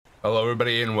Hello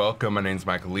everybody and welcome, my name's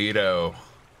Mikeleido.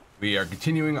 We are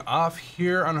continuing off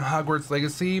here on Hogwarts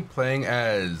Legacy, playing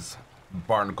as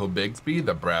Barnacle Bigsby,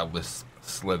 the Bradless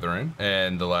Slytherin.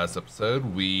 And the last episode,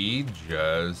 we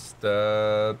just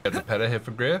got the pet a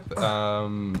hippogriff,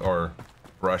 or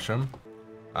brush him.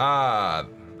 Ah,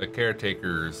 the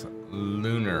caretaker's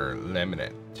lunar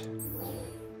laminate.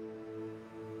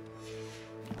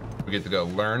 We get to go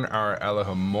learn our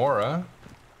Alohomora.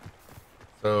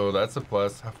 So that's a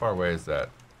plus. How far away is that?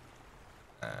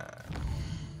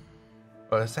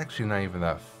 Well, it's actually not even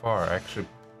that far. I actually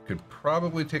could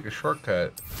probably take a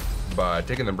shortcut by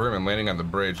taking the broom and landing on the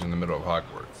bridge in the middle of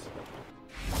Hogwarts.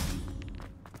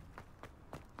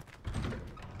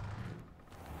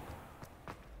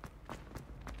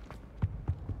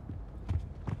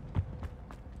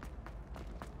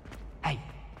 Hey,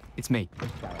 it's me. Do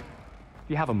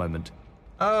you have a moment?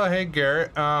 Oh, hey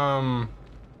Garrett.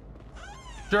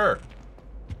 Sure.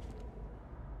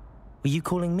 Were you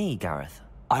calling me, Gareth?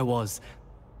 I was.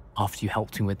 After you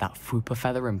helped me with that Fwooper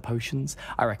feather and potions,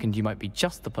 I reckoned you might be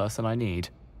just the person I need.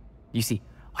 You see,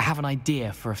 I have an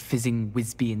idea for a fizzing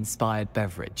Whizbee-inspired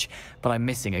beverage, but I'm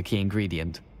missing a key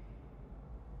ingredient.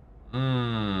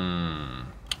 I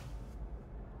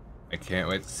can't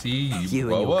wait to see you You and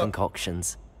blow your up.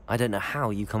 concoctions. I don't know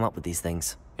how you come up with these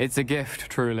things. It's a gift,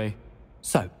 truly.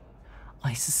 So,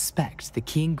 I suspect the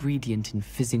key ingredient in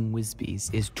fizzing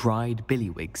Whizbees is dried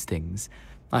billywig stings.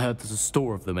 I heard there's a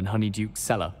store of them in Honeyduke's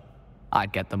cellar.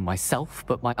 I'd get them myself,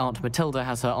 but my Aunt Matilda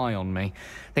has her eye on me.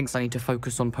 Thinks I need to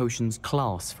focus on potions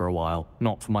class for a while,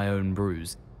 not for my own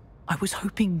brews. I was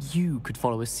hoping you could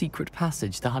follow a secret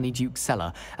passage to Honeyduke's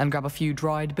cellar and grab a few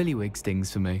dried billywig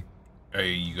stings for me. Are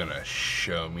you gonna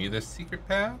show me the secret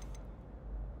path?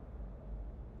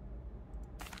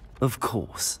 Of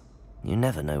course. You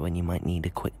never know when you might need a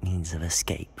quick means of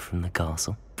escape from the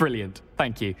castle. Brilliant,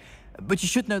 thank you. But you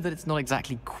should know that it's not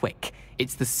exactly quick.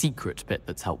 It's the secret bit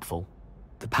that's helpful.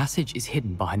 The passage is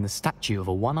hidden behind the statue of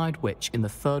a one-eyed witch in the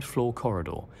third-floor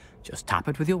corridor. Just tap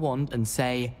it with your wand and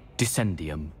say,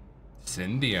 Descendium.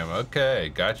 Descendium,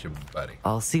 okay, gotcha, buddy.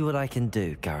 I'll see what I can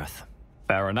do, Gareth.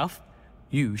 Fair enough.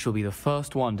 You shall be the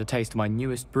first one to taste my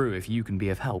newest brew if you can be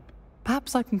of help.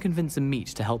 Perhaps I can convince a meat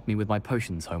to help me with my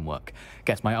potions homework.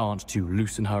 Get my aunt to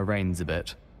loosen her reins a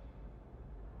bit.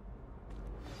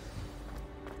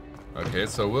 Okay,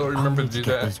 so we'll remember I'll to need do to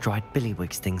get that. those dried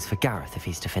billywig stings for Gareth if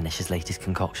he's to finish his latest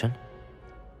concoction.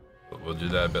 But we'll do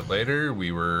that a bit later.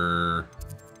 We were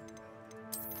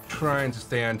trying to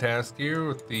stay on task here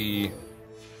with the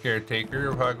caretaker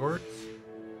of Hogwarts.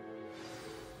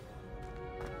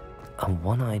 A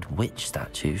one-eyed witch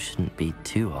statue shouldn't be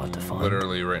too hard to find.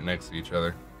 Literally right next to each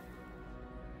other.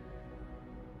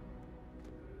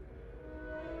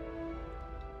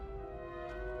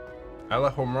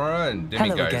 Alohomora and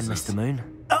Hello Demiguises. again, Mr. Moon.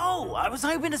 Oh, I was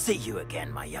hoping to see you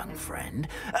again, my young friend.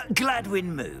 Gladwin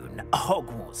Moon,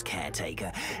 Hogwarts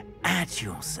caretaker, at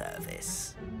your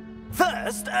service.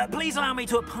 First, please allow me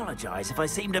to apologize if I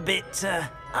seemed a bit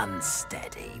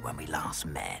unsteady when we last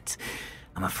met.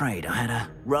 I'm afraid I had a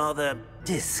rather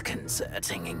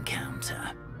disconcerting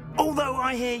encounter. Although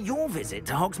I hear your visit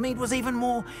to Hogsmeade was even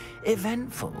more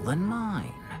eventful than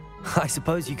mine. I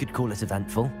suppose you could call it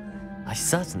eventful. I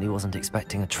certainly wasn't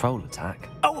expecting a troll attack.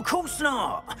 Oh, of course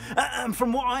not.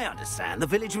 From what I understand, the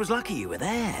village was lucky you were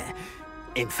there.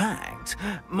 In fact,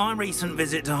 my recent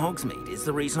visit to Hogsmeade is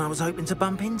the reason I was hoping to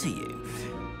bump into you.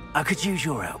 I could use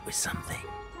your help with something.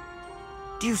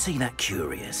 Do you see that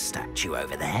curious statue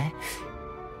over there?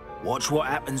 Watch what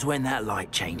happens when that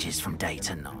light changes from day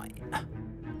to night.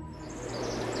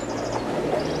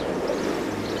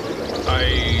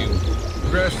 I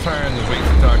regret trying to wait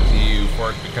to talk to you before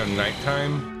it becomes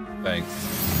nighttime. Thanks.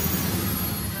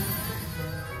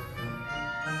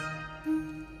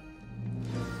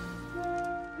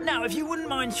 Now, if you wouldn't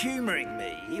mind humoring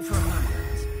me for a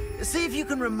moment, see if you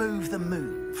can remove the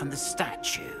moon from the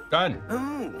statue. Done.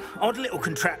 Ooh, odd little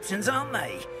contraptions, aren't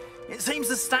they? It seems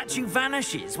the statue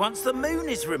vanishes once the moon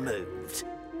is removed,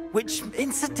 which,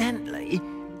 incidentally,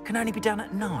 can only be done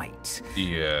at night.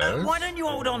 Yes. Why don't you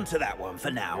hold on to that one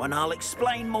for now, and I'll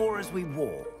explain more as we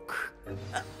walk.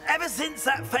 Ever since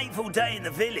that fateful day in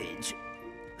the village,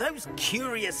 those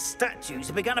curious statues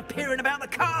have begun appearing about the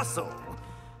castle.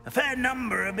 A fair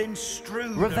number have been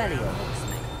strewn Revelio.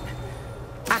 around.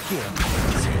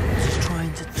 Accio. He's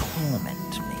trying to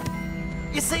torment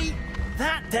me. You see,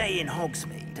 that day in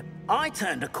Hogsmeade, I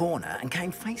turned a corner and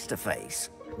came face to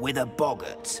face with a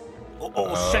boggart, or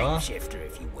shapeshifter,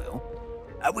 if you will,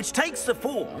 which takes the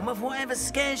form of whatever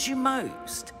scares you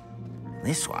most.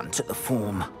 This one took the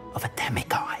form of a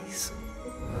demiguise.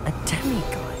 A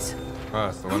demiguise? Oh,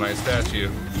 it's the one-eyed statue.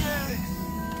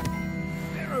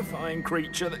 Terrifying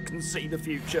creature that can see the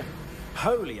future.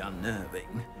 Wholly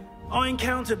unnerving. I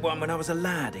encountered one when I was a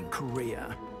lad in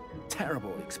Korea.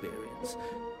 Terrible experience.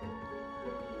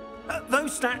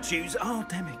 Those statues are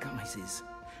demiguises.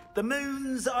 The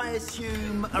moons, I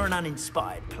assume, are an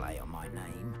uninspired play on my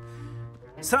name.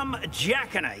 Some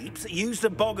jackanapes used a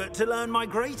boggart to learn my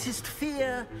greatest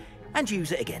fear and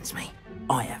use it against me.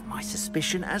 I have my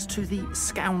suspicion as to the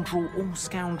scoundrel or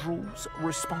scoundrels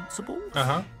responsible.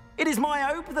 It is my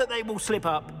hope that they will slip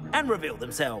up and reveal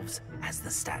themselves as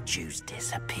the statues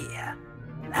disappear.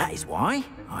 That is why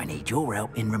I need your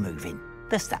help in removing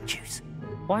the statues.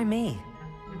 Why me?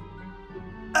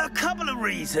 A couple of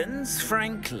reasons,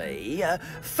 frankly.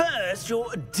 First,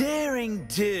 your daring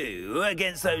do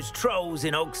against those trolls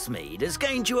in Hogsmeade has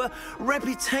gained you a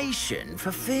reputation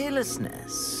for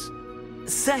fearlessness.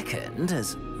 Second,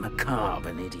 as macabre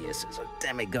and hideous as a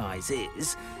demiguise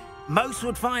is, most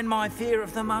would find my fear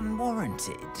of them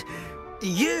unwarranted.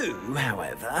 You,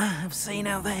 however, have seen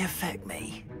how they affect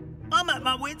me. I'm at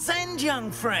my wit's end,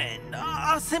 young friend.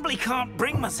 I simply can't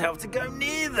bring myself to go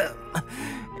near them.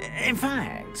 In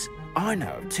fact, I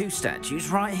know of 2 statues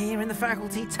right here in the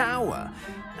faculty tower.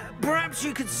 Perhaps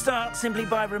you could start simply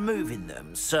by removing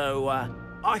them, so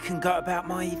I can go about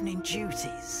my evening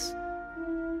duties.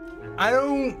 I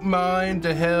don't mind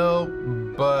to help,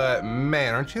 but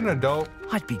man, aren't you an adult?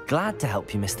 I'd be glad to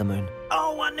help you, Mr. Moon.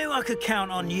 Oh, I knew I could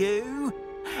count on you.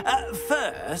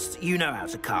 First, you know how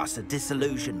to cast a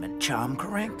disillusionment charm,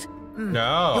 correct?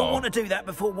 No. You'll want to do that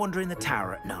before wandering the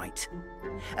tower at night.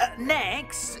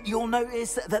 Next, you'll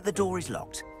notice that the door is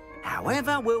locked.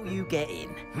 However will you get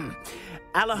in?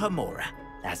 Alohomora,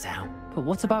 that's how. But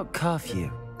what about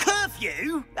curfew?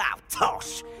 Curfew? Oh,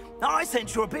 tosh. I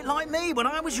sense you're a bit like me when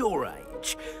I was your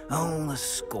age. Oh, the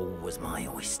school was my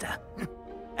oyster.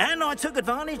 And I took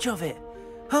advantage of it.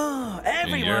 Oh,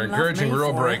 everyone You're encouraging loved me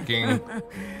rule for it. breaking,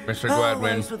 Mr. Oh,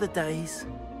 Gladwin. those were the days.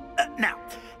 Now,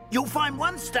 you'll find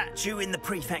one statue in the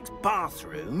prefect's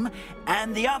bathroom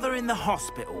and the other in the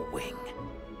hospital wing.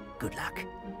 Good luck.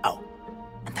 Oh,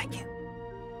 and thank you.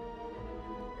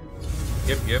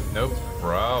 Yep, no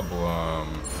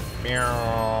problem.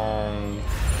 Meow.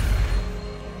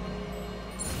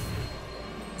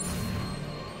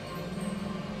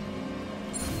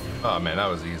 Oh man, that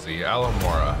was easy.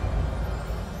 Alohomora.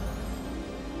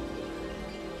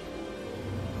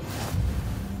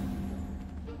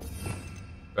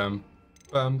 Bum,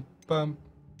 bum, bum.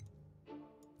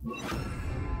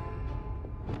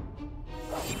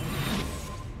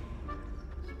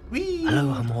 Whee!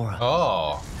 Alohomora.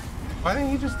 Oh, why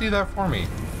didn't he just do that for me?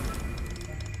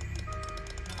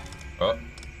 Oh,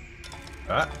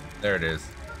 there it is.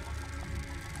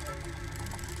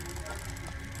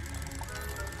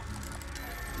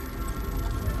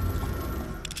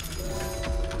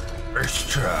 First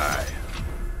try.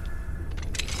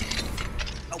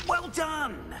 Well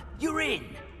done! You're in.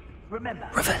 Remember,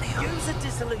 Revelio. use a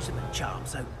disillusionment charm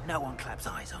so no one claps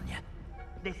eyes on you.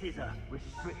 This is a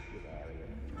restricted area.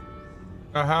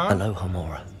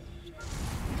 Alohomora.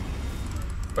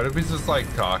 What if he's just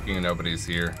like talking and nobody's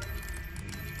here?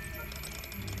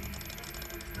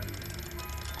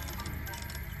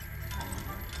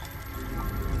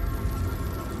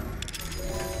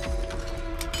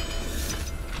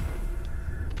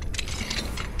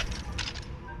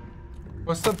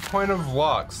 What's the point of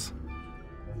locks?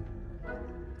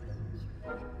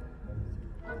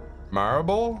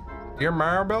 Marble? Dear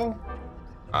Marble?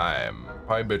 I'm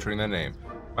probably butchering the name.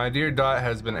 My dear Dot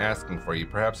has been asking for you.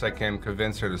 Perhaps I can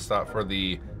convince her to stop for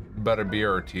the butterbeer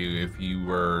or 2 if you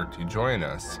were to join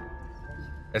us.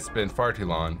 It's been far too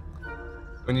long.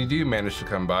 When you do manage to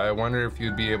come by, I wonder if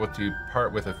you'd be able to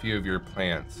part with a few of your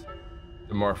plants.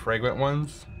 The more fragrant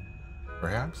ones,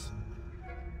 perhaps?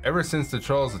 Ever since the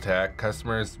trolls attack,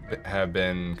 customers have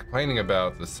been complaining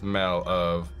about the smell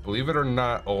of, believe it or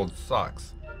not, old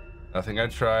socks. Nothing I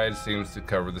tried seems to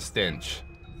cover the stench.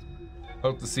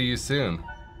 Hope to see you soon,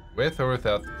 with or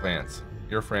without the plants.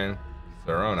 Your friend,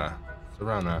 Serona.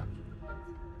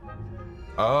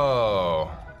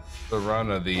 Oh,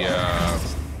 Serona, the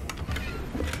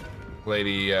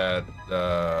lady at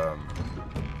the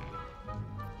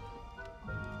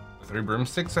 3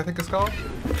 Broomsticks, I think it's called.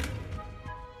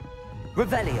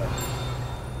 Revelio.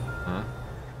 Huh?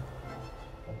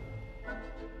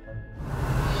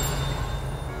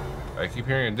 I keep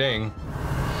hearing a ding.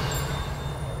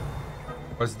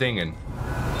 What's dinging?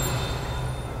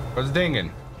 What's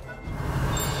dinging?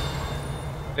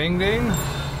 Ding ding?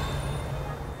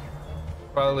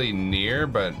 Probably near,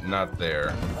 but not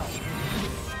there.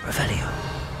 Revelio.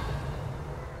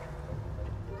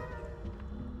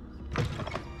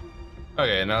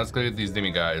 Okay, now let's go get these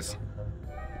Demi guys.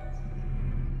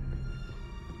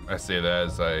 I say that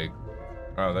as like,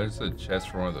 oh, there's a chest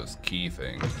for one of those key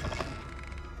things.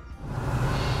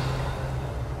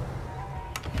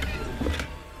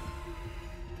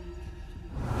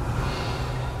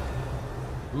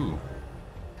 Ooh.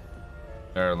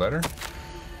 There a letter?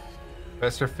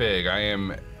 Professor Fig,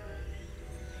 I'm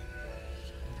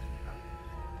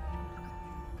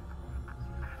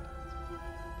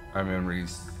in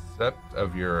receipt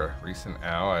of your recent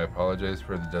owl. I apologize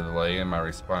for the delay in my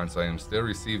response. I am still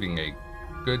receiving a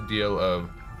good deal of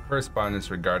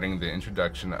correspondence regarding the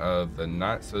introduction of the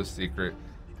not-so-secret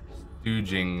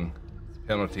stooging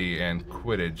penalty and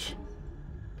Quidditch.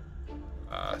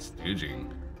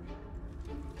 Stooging.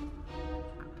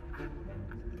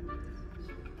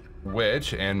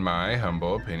 Which, in my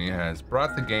humble opinion, has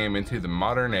brought the game into the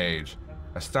modern age.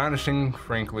 Astonishing,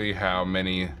 frankly, how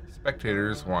many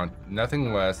spectators want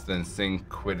nothing less than seeing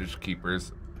Quidditch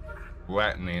keepers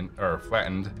flattened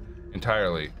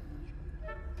entirely.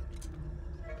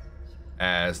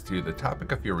 As to the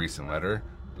topic of your recent letter,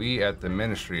 we at the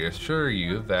Ministry assure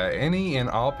you that any and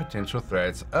all potential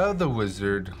threats of the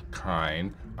wizard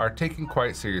kind are taken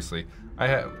quite seriously.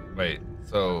 Wait,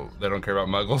 so they don't care about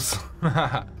muggles?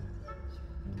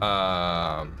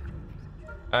 I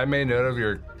made note of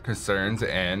your concerns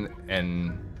and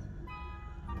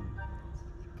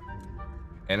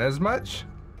as much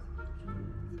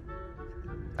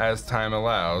as time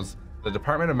allows, the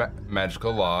Department of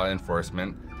Magical Law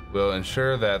Enforcement will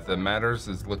ensure that the matters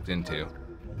is looked into,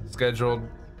 scheduled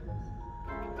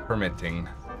permitting.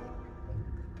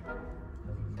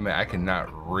 I mean, I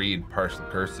cannot read partial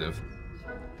cursive.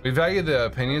 We value the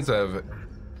opinions of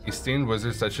esteemed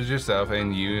wizards such as yourself,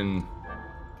 and you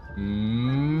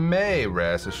may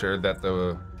rest assured that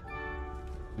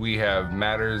we have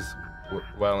matters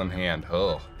well in hand.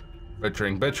 Oh,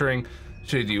 butchering.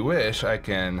 Should you wish, I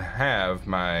can have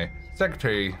my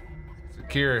secretary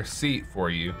secure a seat for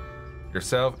you,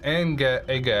 yourself, and get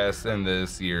a guest in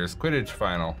this year's Quidditch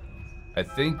final. I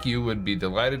think you would be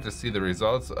delighted to see the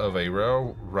results of a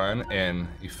well-run and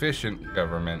efficient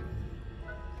government.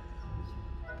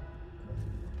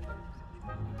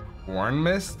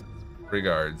 Warmest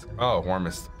regards. Oh,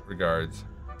 warmest regards.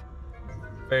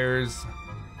 Ferris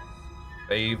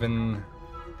Baven.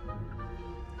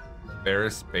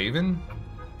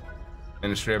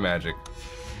 Ministry of Magic.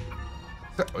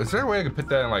 Is there a way I could put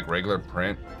that in like regular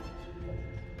print?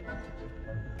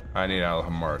 I need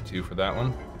Alohomora too for that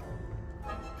one.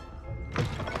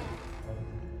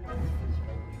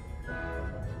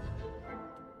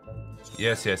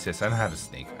 Yes. I know how to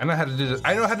sneak. I know how to do this.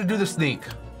 I know how to do the sneak.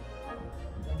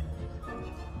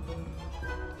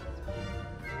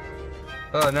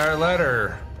 Oh, another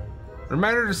letter.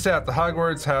 Reminder to staff, the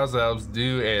Hogwarts house elves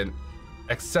do an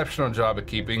exceptional job of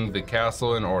keeping the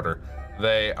castle in order.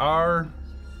 They are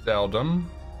seldom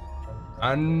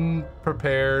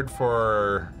unprepared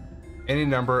for any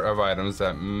number of items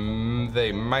that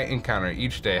they might encounter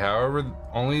each day. However,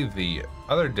 only the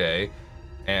other day,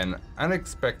 an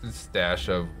unexpected stash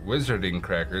of wizarding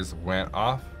crackers went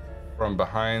off from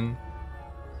behind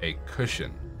a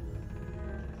cushion.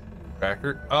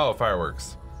 Cracker? Oh,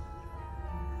 fireworks.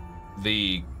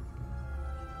 The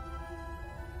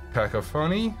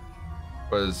cacophony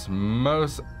was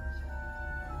most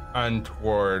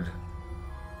untoward,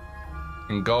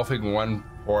 engulfing one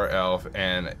poor elf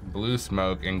and blue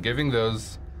smoke and giving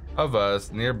those of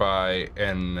us nearby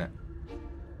an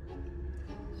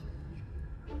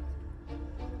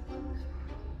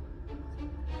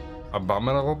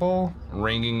abominable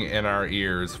ringing in our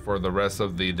ears for the rest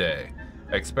of the day.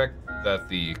 I expect that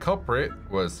the culprit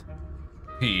was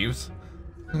Peeves.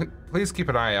 Please keep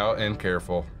an eye out and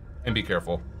be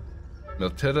careful.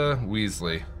 Matilda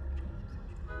Weasley,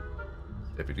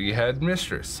 Deputy Head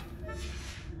Mistress.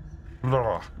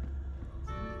 Blah.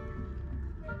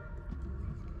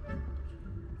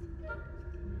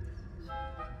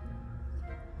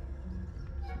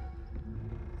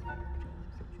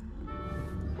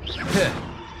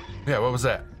 Yeah, what was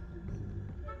that?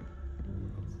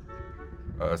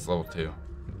 Oh, that's level 2.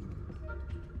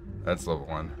 That's level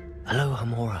 1.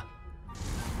 Alohomora.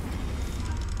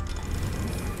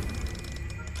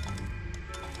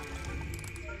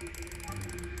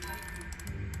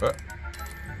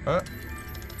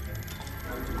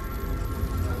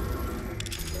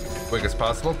 Quick as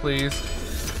possible, please.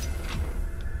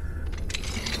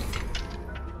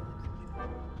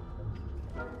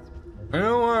 I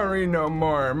don't want to read no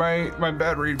more. My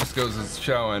bad read skills is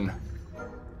showing.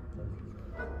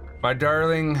 My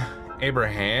darling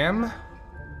Abraham.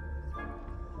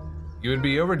 You would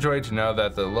be overjoyed to know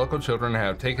that the local children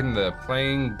have taken the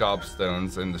playing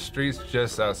gobstones in the streets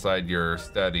just outside your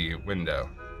study window.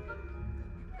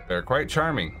 They're quite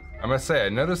charming. I must say, I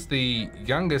noticed the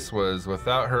youngest was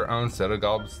without her own set of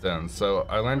gobstones, so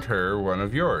I lent her one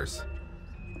of yours.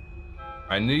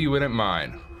 I knew you wouldn't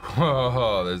mind.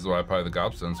 Whoa, this is why probably the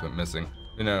gobstones went missing.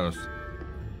 Who knows?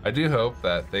 I do hope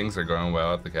that things are going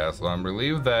well at the castle. I'm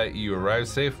relieved that you arrived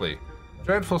safely.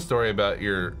 Dreadful story about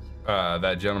your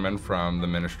that gentleman from the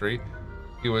ministry.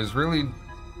 He was really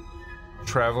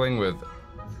traveling with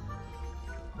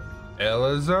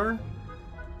Eleazar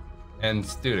and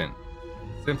student.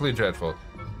 Simply dreadful.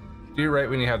 Do write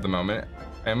when you have the moment.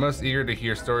 I am most eager to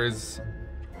hear stories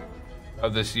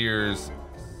of this year's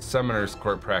Summoner's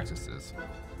Court practices.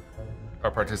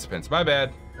 Our participants. My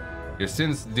bad. Your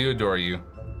sins do adore you.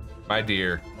 My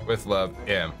dear, with love,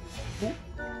 M.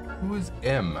 Who is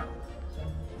M?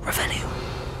 Revenue.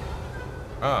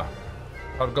 Ah,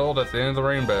 pot of gold at the end of the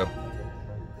rainbow.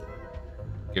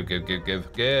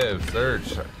 Give.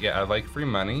 Search. Yeah, I like free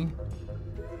money.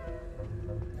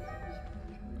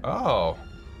 Oh,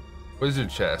 wizard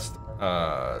chest.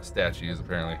 Statues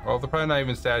apparently. Well, they're probably not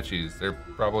even statues. They're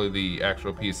probably the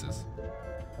actual pieces.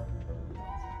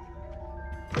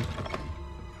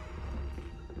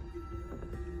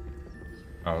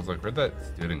 I was like, where'd that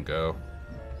student go?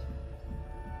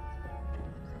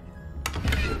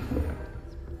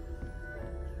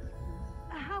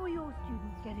 How are your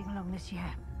students getting along this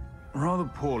year? Rather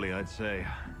poorly, I'd say.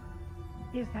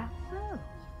 Is that so?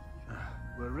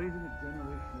 We're raising a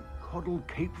generation of coddled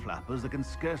cape flappers that can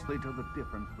scarcely tell the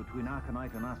difference between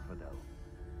Aconite and Asphodel.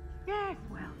 Yes,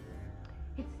 well,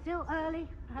 it's still early.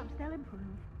 Perhaps they'll improve.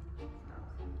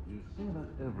 You say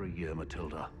that every year,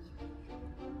 Matilda.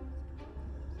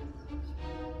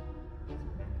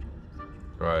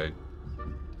 Do I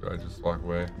just walk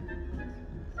away?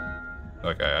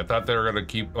 Okay, I thought they were gonna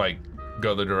keep, like,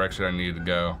 go the direction I needed to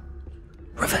go.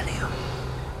 Revenue.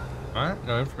 What?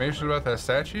 No information about that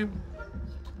statue?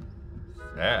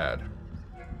 Sad.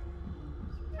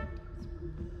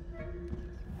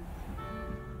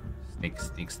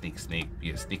 Sneak.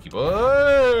 Be a sneaky boy.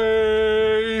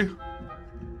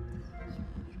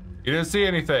 You didn't see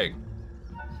anything.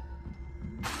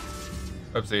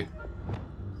 Oopsie.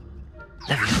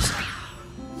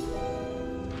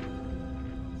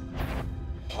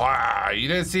 Wow, you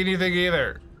didn't see anything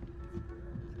either.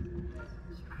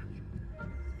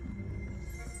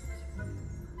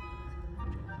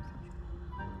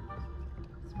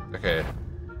 Okay.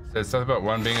 Said something about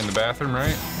one being in the bathroom,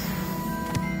 right?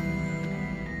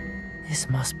 This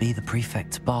must be the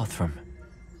prefect's bathroom.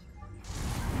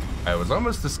 I was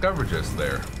almost discovered just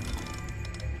there.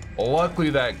 Luckily,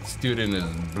 that student is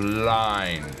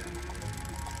blind.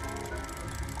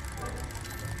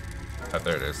 Oh,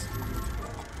 there it is.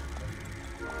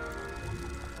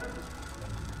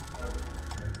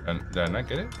 And did I not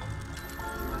get it?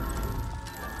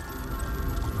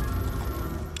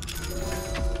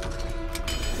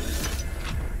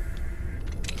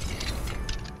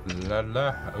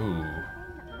 Ooh.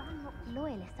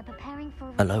 Loyalists are preparing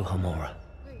for Alohomora.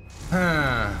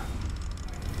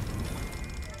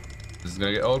 This is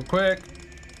gonna get old quick. I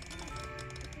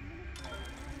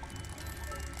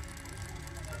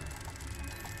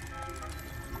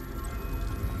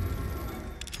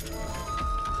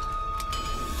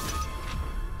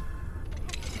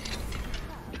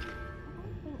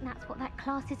think that's what that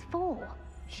class is for.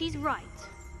 She's right.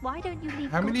 Why don't you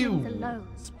leave How many goblins alone?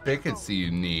 spigots do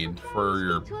you need for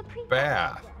your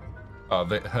bath? Oh,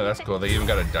 that's cool. They even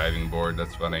got a diving board.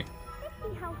 That's funny.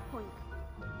 50 health points.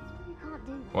 You can't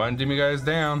do that. One dim you guys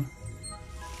down.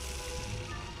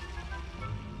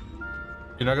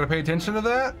 You're not gonna pay attention to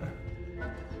that?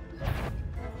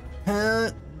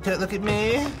 Don't look at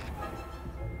me.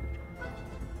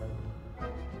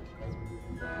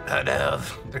 Oh no,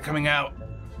 they're coming out.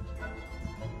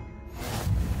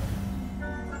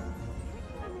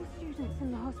 Students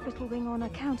in the hospital wing on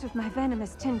account of my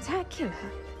venomous tentacular.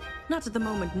 Not at the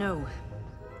moment, no.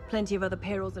 Plenty of other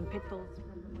perils and pitfalls.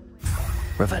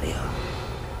 Revelio.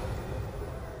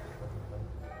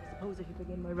 Suppose I should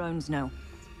begin my rounds now.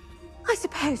 I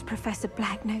suppose Professor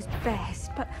Black knows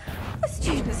best, but the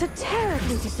students are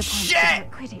terribly disappointed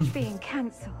about Quidditch being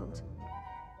cancelled.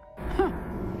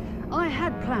 I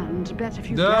had planned to bet a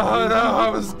few. No, I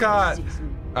was Scott.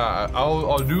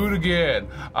 I'll do it again.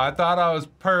 I thought I was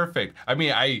perfect. I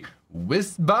mean, I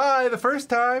whizzed by the first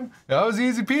time. That was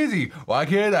easy peasy. Why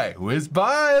can't I whiz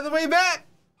by on the way back?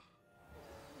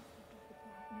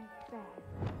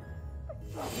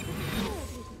 Terribly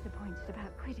disappointed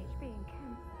about Quidditch being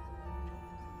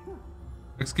cancelled.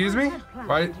 Excuse me?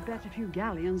 Why? To bet a few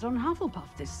galleons on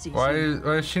Hufflepuff this season. Why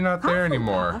is she not there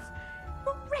anymore?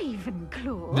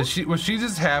 Ravenclaw? Was she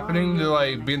just happening to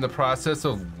like be in the process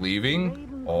of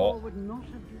leaving? Oh. Would not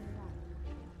have done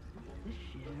that. This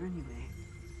year, anyway.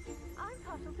 I'm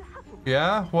partial to Hufflepuff.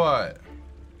 Yeah? What?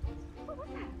 What was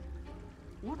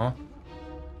that? Huh?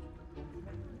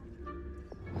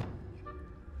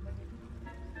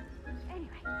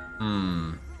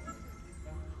 Anyway.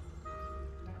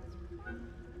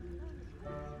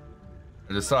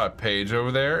 I just saw a page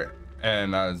over there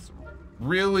and I was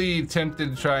really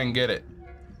tempted to try and get it.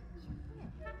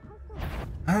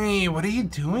 Hey, what are you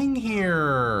doing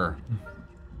here?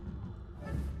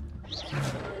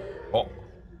 Oh.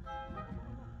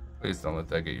 Please don't let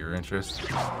that get your interest.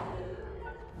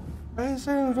 Why is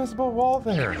there an invisible wall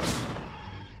there?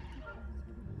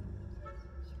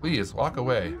 Please, walk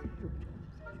away.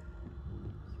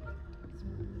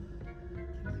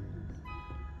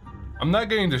 I'm not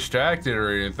getting distracted or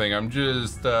anything. I'm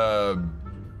just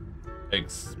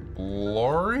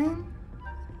exploring.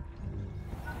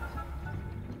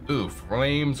 Ooh,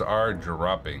 flames are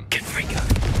dropping. Good freak.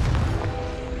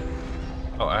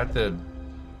 Oh, I had to.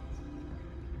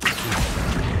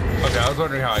 Okay, I was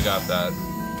wondering how I got that.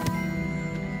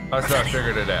 That's how I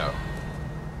figured it out.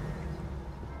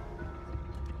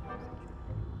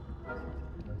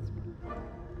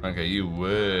 Okay, you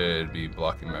would be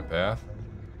blocking my path.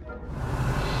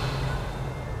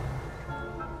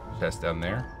 Chest down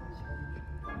there.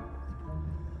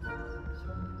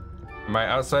 Am I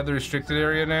outside the restricted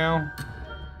area now?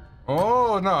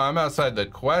 Oh, no, I'm outside the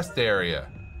quest area.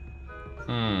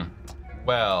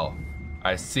 Well,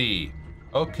 I see.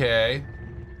 Okay.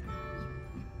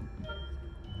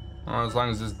 Well, as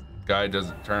long as this guy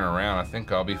doesn't turn around, I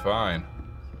think I'll be fine.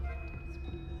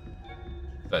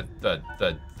 Thud.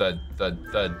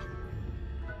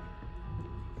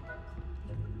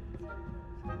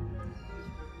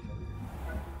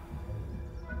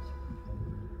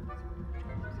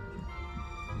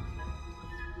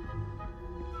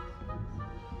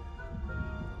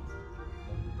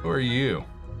 Who are you?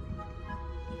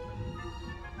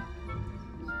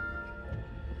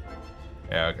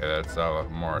 Yeah, okay, that's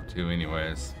Alohomora too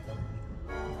anyways.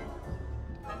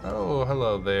 Oh,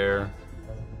 hello there.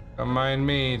 Don't mind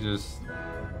me, just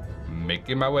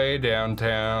making my way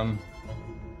downtown.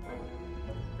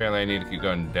 Apparently I need to keep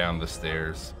going down the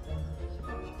stairs.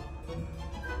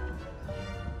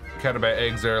 Counted my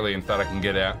eggs early and thought I can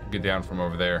get down from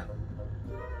over there.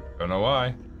 Don't know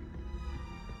why.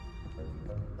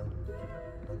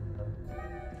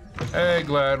 Hey,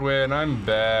 Gladwin, I'm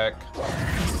back.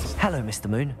 Hello, Mr.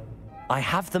 Moon. I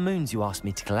have the moons you asked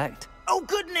me to collect. Oh,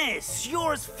 goodness!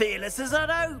 You're as fearless as I'd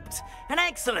hoped. An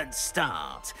excellent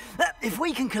start. If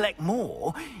we can collect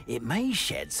more, it may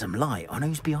shed some light on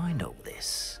who's behind all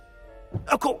this.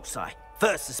 Of course, I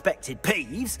first suspected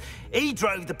Peeves. He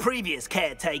drove the previous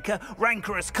caretaker,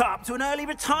 Rancorous Carp, to an early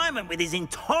retirement with his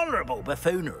intolerable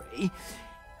buffoonery.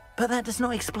 But that does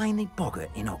not explain the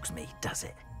boggart in Hogsmeade, does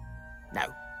it? No.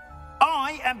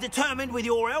 I am determined, with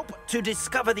your help, to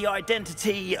discover the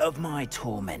identity of my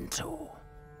tormentor.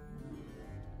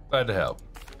 Glad to help.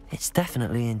 It's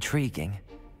definitely intriguing.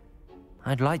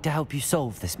 I'd like to help you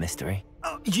solve this mystery.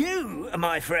 You,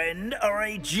 my friend, are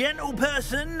a gentle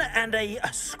person and a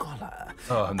scholar.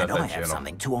 Oh, I'm not and that I have gentle.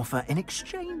 something to offer in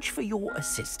exchange for your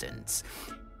assistance.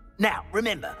 Now,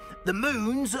 remember, the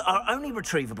moons are only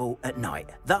retrievable at night.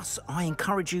 Thus, I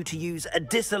encourage you to use a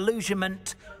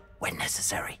disillusionment when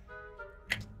necessary.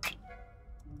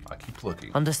 I keep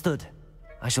looking. Understood.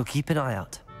 I shall keep an eye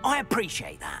out. I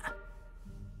appreciate that.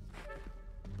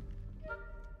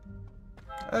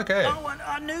 Okay. Oh, and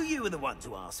I knew you were the one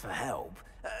to ask for help.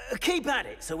 Keep at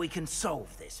it so we can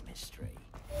solve this mystery.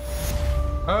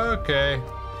 Okay.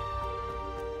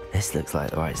 This looks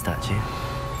like the right statue.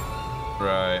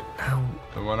 Right. Now,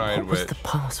 The one-eyed what was witch. the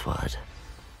password?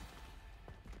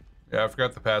 Yeah, I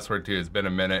forgot the password too. It's been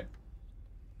a minute.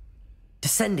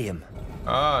 Descendium.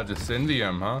 Ah,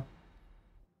 Descendium, huh?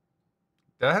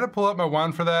 Did I have to pull up my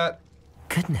wand for that?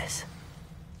 Goodness.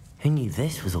 Who knew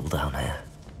this was all down here?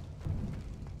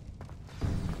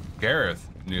 Gareth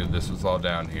knew this was all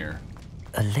down here.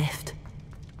 A lift.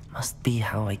 Must be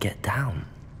how I get down.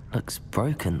 Looks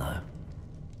broken though.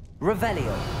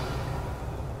 Revelio.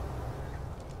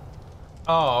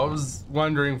 Oh, I was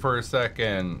wondering for a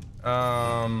second.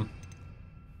 I'm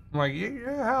like,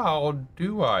 yeah, how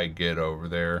do I get over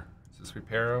there? Is this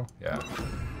Reparo? Yeah.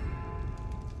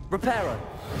 Reparo.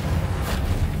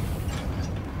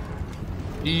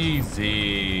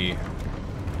 Easy.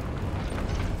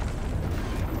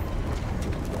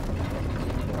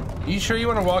 You sure you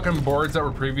want to walk on boards that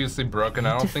were previously broken?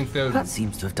 I don't think those that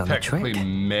seems to have done the trick. Technically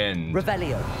mend.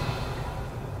 Revelio.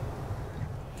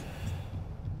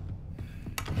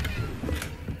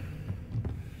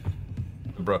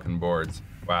 The broken boards.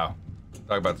 Wow.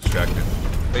 Talk about distracted.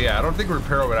 But yeah, I don't think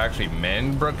repair would actually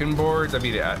mend broken boards. I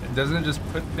mean, doesn't it just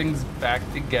put things back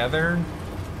together?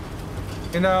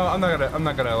 You know, I'm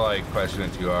not gonna like question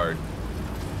it too hard.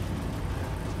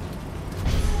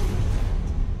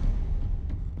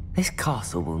 This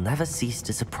castle will never cease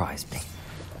to surprise me.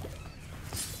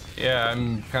 Yeah,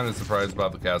 I'm kind of surprised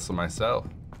about the castle myself.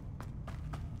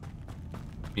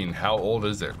 I mean, how old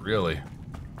is it, really?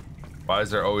 Why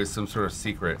is there always some sort of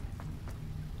secret?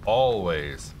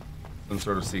 Always some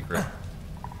sort of secret.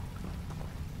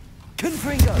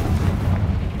 Confringo!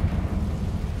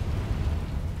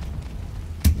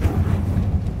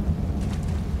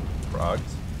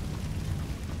 Frogs.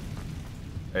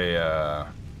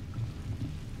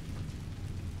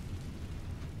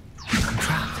 I'm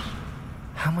trapped.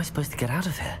 How am I supposed to get out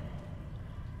of here?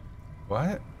 What? What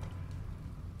are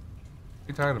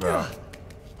you talking about?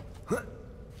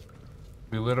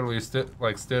 We literally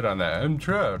stood on that. I'm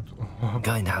trapped. I'm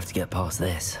going to have to get past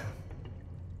this.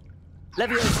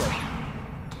 Levioso!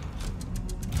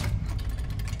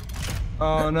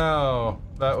 Oh no,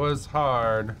 that was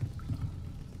hard.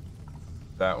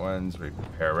 That one's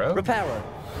Reparo. Reparo.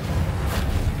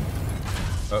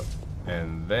 Oh,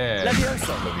 and then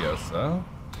Leviosa.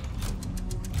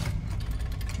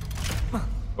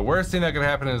 The worst thing that could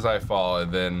happen is I fall,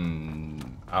 and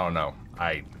then I don't know,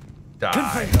 I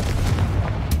die.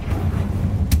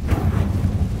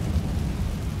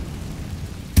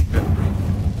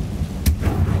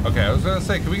 Okay, I was gonna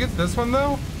say, can we get this one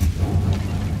though?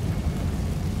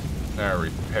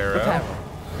 Reparo.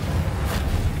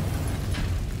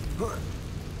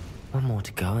 One more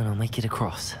to go and I'll make it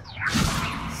across.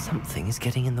 Something is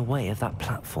getting in the way of that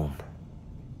platform.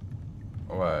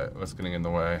 What? What's getting in the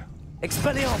way?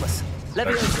 Expelliarmus!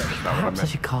 Leviosa! Perhaps I I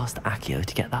should cast Accio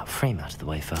to get that frame out of the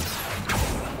way first.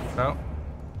 No.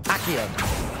 Accio!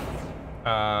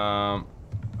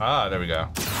 There we go.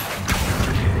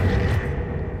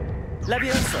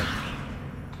 Leviosa!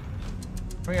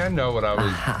 I mean, I know what I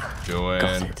was doing.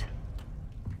 Got it.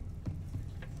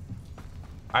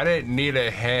 I didn't need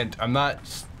a hint. I'm not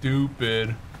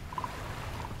stupid.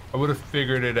 I would have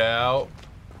figured it out.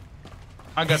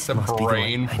 I got the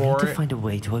brain for I need to it. find a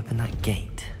way to open that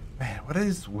gate. Man, what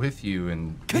is with you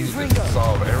and needing to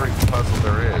solve every puzzle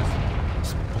there is?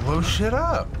 Just blow shit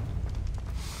up.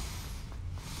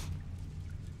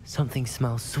 Something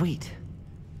smells sweet.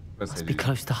 Must be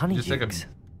close to Just take a honeydukes.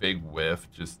 big whiff.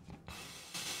 Just.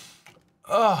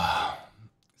 Oh,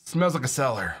 smells like a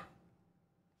cellar.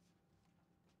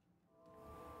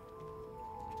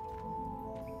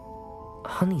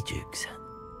 Honeydukes.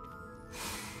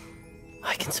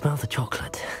 I can smell the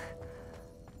chocolate.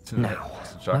 Now,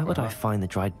 where would I find the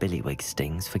dried billywig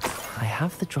stings? I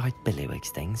have the dried billywig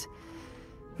stings.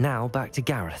 Now back to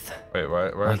Gareth. Wait, why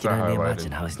I is can that only highlighted?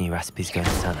 imagine how his new recipe's going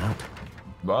to turn out.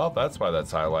 Well, that's why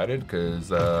that's highlighted, because,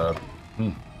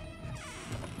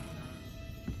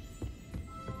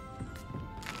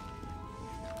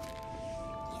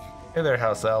 Hey there,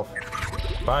 house elf.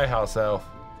 Bye, house elf.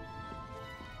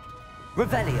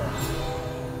 Revelio.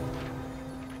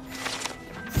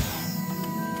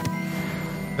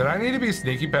 Did I need to be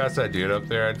sneaky past that dude up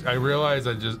there? I realized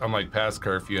I'm like past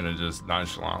curfew and I just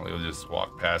nonchalantly will just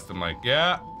walk past him like,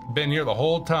 yeah, been here the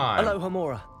whole time.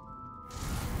 Alohomora.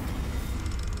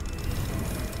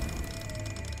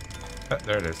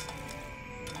 There it is.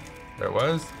 There it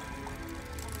was.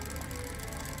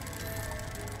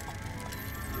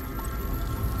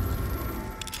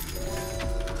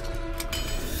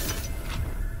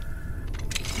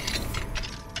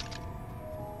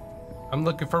 I'm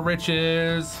looking for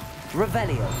riches.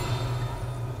 Revelio.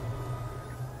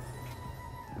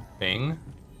 Bing.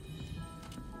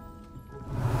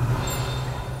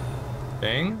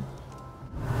 Bing?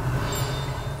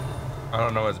 I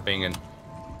don't know what's binging.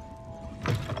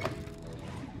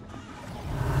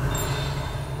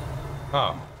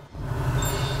 Oh.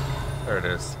 There it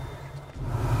is.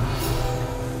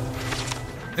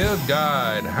 Field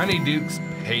guide. Honeyduke's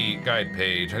guide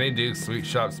page. Honeyduke's sweet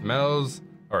shop smells.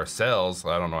 Or sells,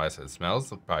 I don't know why I said smells,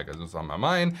 probably because it was on my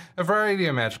mind, a variety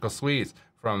of magical sweets,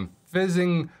 from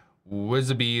fizzing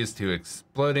whizzabees to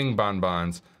exploding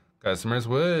bonbons. Customers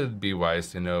would be wise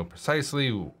to know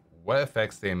precisely what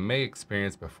effects they may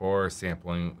experience before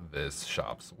sampling this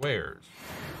shop's wares.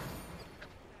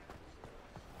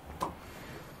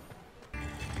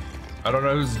 I don't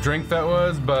know whose drink that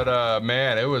was, but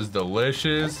man, it was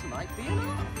delicious.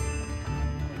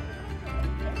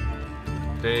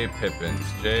 J. Pippins.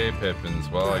 J. Pippins.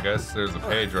 Well, I guess there's a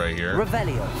page right here.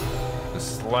 Revelio.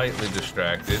 Just slightly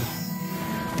distracted.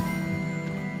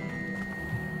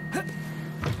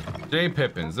 J.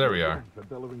 Pippins. There we are.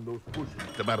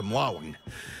 To Madame Lawing.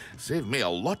 Saved me a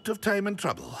lot of time and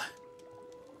trouble.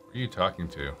 Who are you talking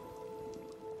to?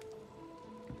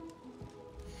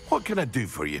 What can I do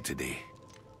for you today?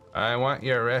 I want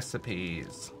your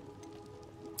recipes.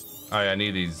 Oh, yeah, I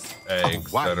need these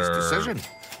eggs wise that are decision.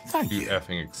 Thank too you.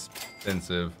 effing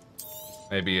expensive.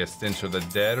 Maybe a stench of the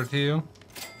dead or two.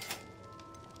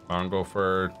 Mongrel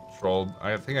fur, troll.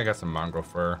 I think I got some mongrel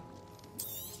fur.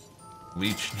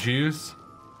 Leech juice.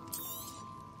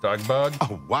 Dog bug.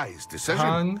 A wise decision.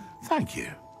 Tongue. Thank you.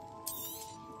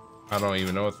 I don't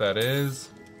even know what that is.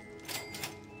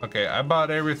 Okay, I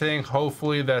bought everything.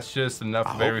 Hopefully that's just enough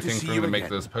of everything for me to make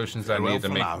those potions I need to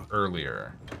make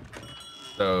earlier.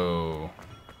 So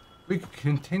we can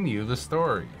continue the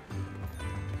story.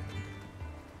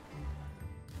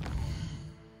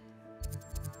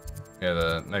 Yeah,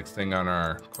 the next thing on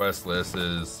our quest list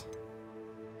is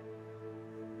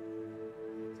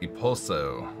the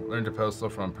Pulso. Learn to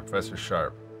Pulso from Professor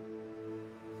Sharp.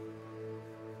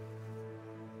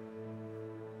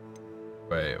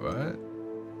 Wait, what?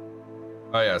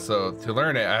 Oh yeah, so to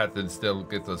learn it, I have to still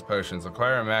get those potions.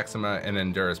 Acquire a Maxima and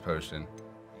Endurance potion.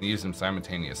 And use them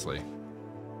simultaneously.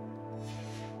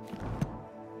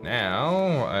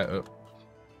 Now,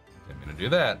 didn't mean to do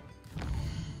that.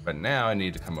 But now I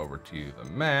need to come over to the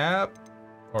map,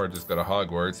 or just go to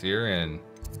Hogwarts here and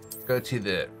go to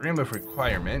the Room of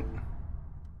Requirement.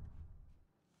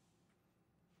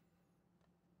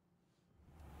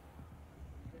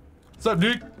 What's up,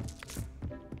 Deek?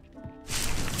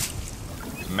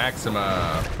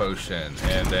 Maxima potion,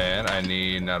 and then I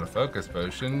need not a focus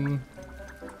potion.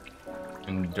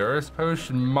 Endurance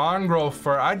potion, mongrel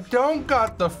fur. I don't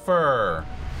got the fur.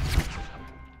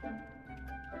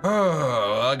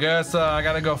 Oh, I guess I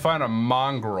gotta go find a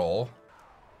mongrel.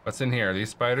 What's in here? These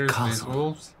spiders? Castle. These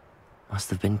wolves?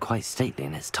 Must have been quite stately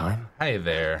in its time. Hey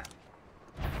there.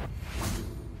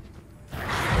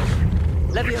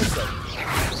 Levioso.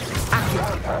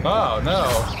 Accio. Oh no.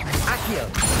 Accio.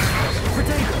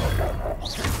 Protego.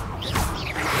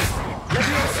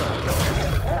 Levioso.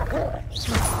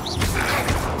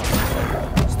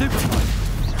 Stupefy.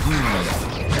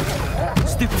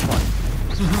 Stupefy.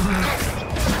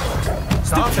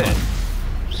 Stop it.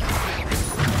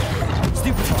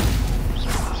 Stupefy.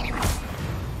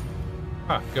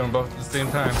 Huh, get them both at the same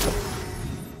time.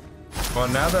 Well,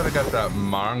 now that I got that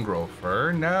mongrel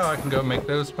fur, now I can go make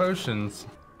those potions.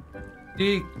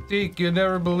 Deek, you'd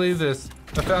never believe this.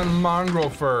 I found mongrel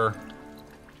fur.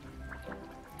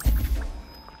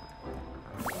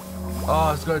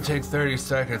 Oh, it's gonna take 30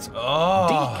 seconds. Oh.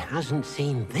 Deek hasn't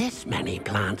seen this many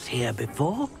plants here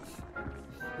before.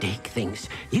 Deek thinks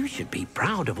you should be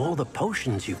proud of all the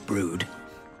potions you've brewed.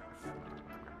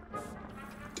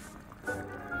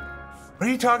 What are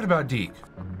you talking about, Deek?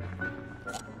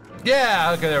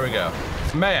 Yeah, okay, there we go.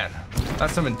 Man,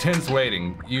 that's some intense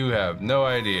waiting. You have no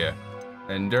idea.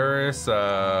 Endurance,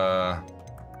 oh,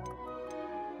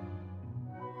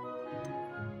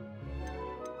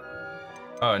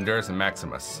 Endurance and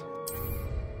Maximus.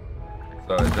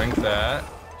 So I drink that.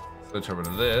 Switch over to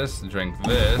this, drink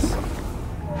this.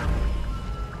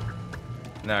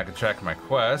 Now I can track my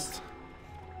quest.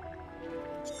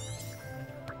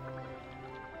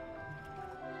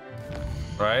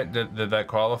 Right, did that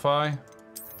qualify?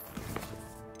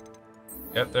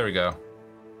 Yep, there we go.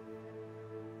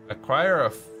 Acquire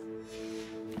a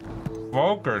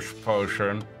focus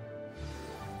potion.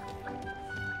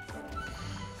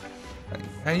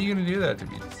 How are you gonna do that to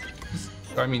me?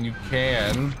 I mean, you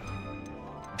can.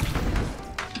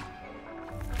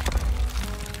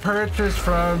 Purchase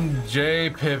from J.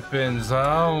 Pippins.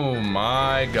 Oh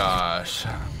my gosh.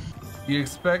 You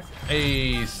expect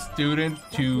a student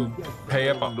to pay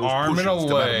up an arm and a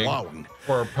leg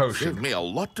for a potion? Saved me a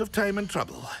lot of time and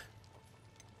trouble.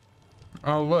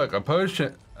 Oh look, a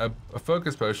potion, a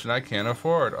focus potion I can't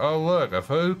afford. Oh look, a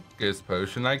focus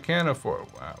potion I can't afford.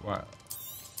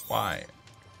 Why?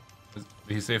 Did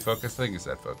he say focus? I think he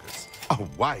said focus. A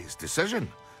wise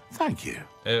decision. Thank you.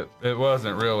 It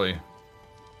wasn't really.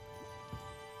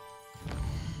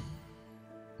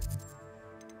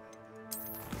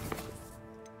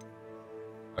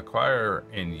 Acquire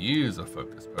and use a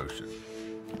focus potion.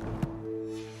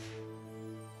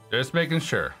 Just making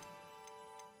sure.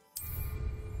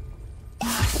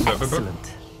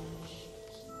 Excellent.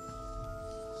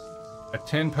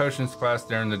 Attend potions class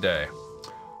during the day.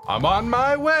 I'm on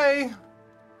my way.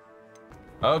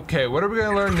 Okay, what are we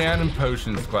gonna learn now in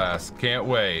potions class? Can't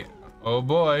wait. Oh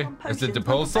boy, is it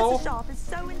Depulso? Sharp is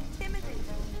so intimidating.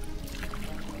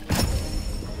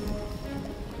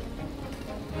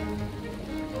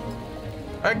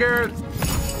 Hi, Garrett.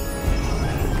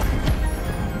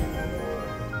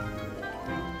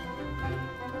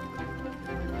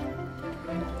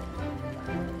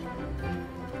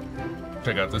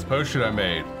 Check out this potion I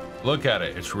made. Look at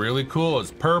it. It's really cool.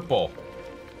 It's purple.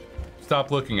 Stop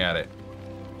looking at it.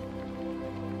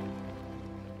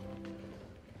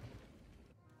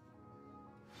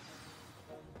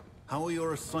 How are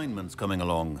your assignments coming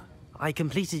along? I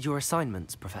completed your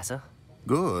assignments, Professor.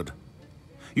 Good.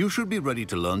 You should be ready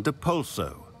to learn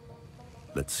Depulso.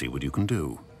 Let's see what you can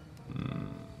do.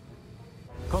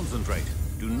 Concentrate.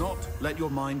 Do not let your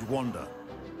mind wander.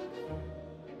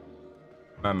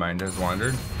 My mind has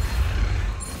wandered.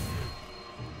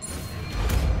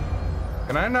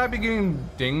 Can I not be getting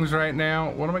dings right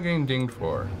now? What am I getting dinged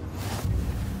for?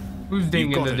 Who's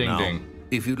dinging the ding ding?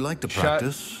 If you'd like to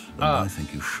practice, and I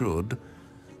think you should,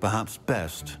 perhaps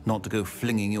best not to go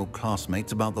flinging your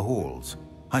classmates about the halls.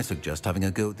 I suggest having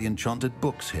a go at the enchanted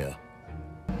books here.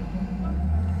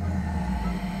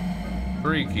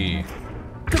 Freaky.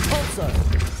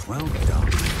 Well done.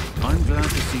 I'm glad to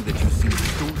see that you seem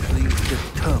staunchly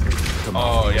determined to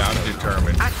Oh yeah, I'm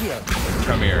determined.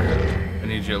 Come here. I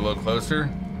need you a little closer.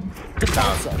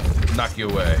 I'll knock you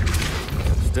away.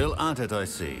 Still at it, I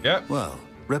see. Yep. Well,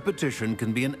 repetition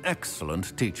can be an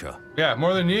excellent teacher. Yeah,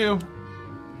 more than you.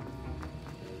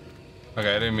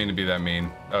 Okay, I didn't mean to be that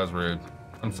mean. That was rude.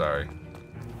 I'm sorry.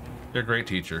 You're a great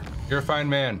teacher. You're a fine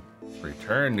man.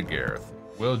 Return to Gareth.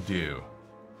 Will do.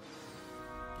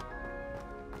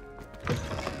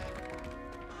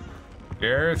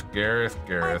 Gareth.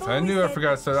 I knew I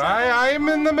forgot to. I am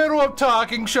in the middle of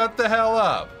talking. Shut the hell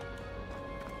up.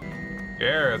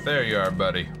 Gareth, there you are,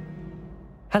 buddy.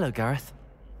 Hello, Gareth.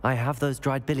 I have those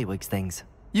dried billywigs things.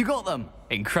 You got them.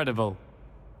 Incredible.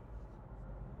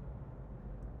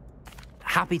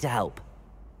 Happy to help.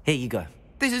 Here you go.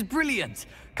 This is brilliant.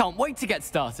 Can't wait to get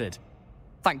started.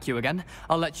 Thank you again.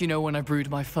 I'll let you know when I brewed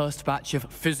my first batch of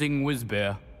fizzing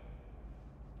whizbeer.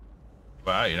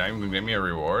 Wow, you're not even gonna give me a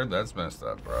reward? That's messed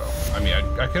up, bro. I mean,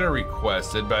 I could have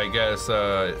requested, but I guess,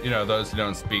 you know, those who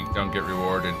don't speak don't get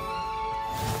rewarded.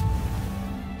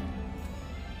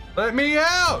 Let me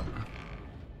out!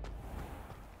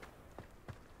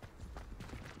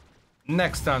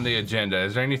 Next on the agenda,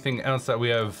 is there anything else that we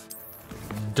have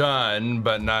done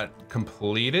but not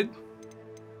completed?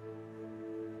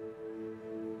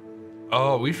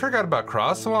 Oh, we forgot about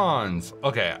crosswands.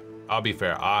 Okay, I'll be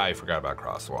fair, I forgot about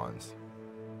crosswands.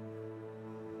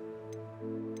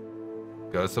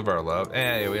 Ghost of our love.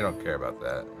 Eh, we don't care about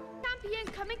that. Champion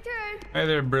coming through. Hey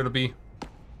there, Brittleby.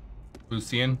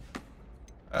 Lucian.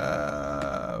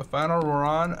 Final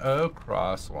run of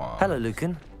crosswands. Hello,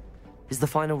 Lucan. Is the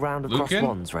final round of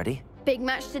crosswands ready? Big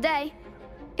match today.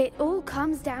 It all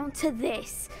comes down to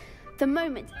this. The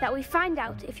moment that we find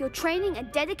out if your training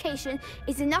and dedication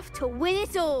is enough to win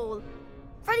it all.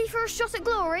 Ready for a shot at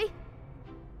glory?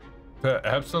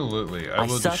 Absolutely. I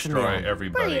will destroy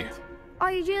everybody. Brilliant.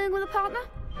 Are you dealing with a partner?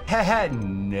 Haha,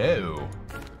 no.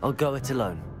 I'll go it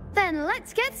alone. Then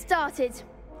let's get started.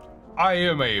 I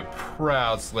am a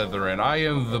proud Slytherin. I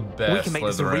am the best We can make Slytherin.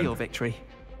 this a real victory.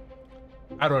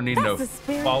 I don't need no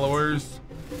followers.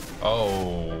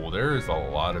 Oh, there's a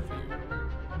lot of you.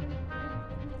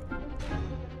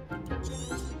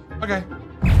 Okay.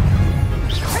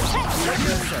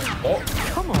 Oh.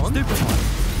 Come on.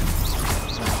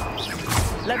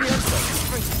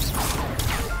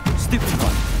 Stupid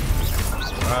one.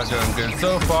 Not doing good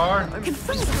so far.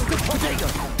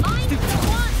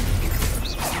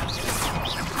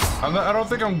 I don't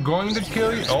think I'm going to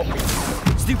kill you. Oh.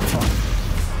 Stupid one.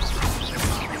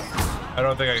 I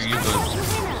don't think I can use those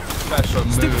special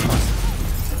moves.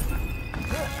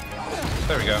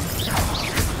 There we go.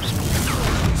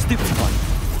 Stupid one.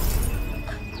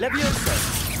 Leviosa.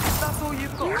 That's all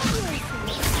you've got.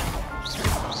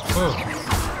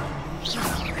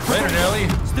 Later, Nelly.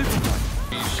 Stupid one.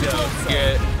 We shall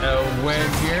get a win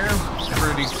here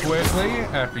pretty quickly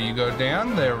after you go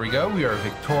down. There we go. We are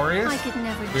victorious. I could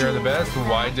never We are the do best. that.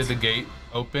 Why did the gate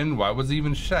open? Why was it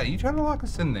even shut? You trying to lock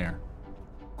us in there?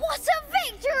 What a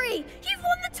victory! You've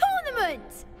won the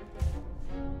tournament!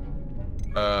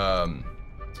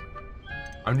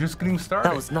 I'm just getting started.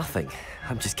 That was nothing.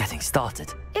 I'm just getting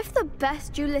started. If the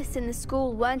best duelists in the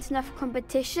school weren't enough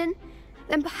competition,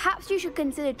 then perhaps you should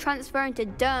consider transferring to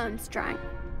Durmstrang.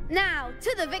 Now,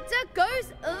 to the victor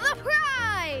goes the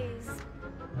prize!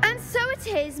 And so it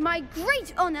is my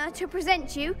great honor to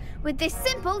present you with this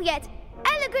simple yet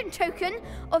elegant token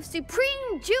of supreme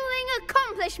dueling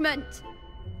accomplishment.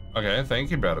 Okay,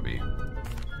 thank you, Bartleby.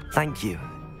 Thank you.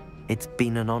 It's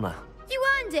been an honor. You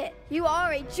earned it. You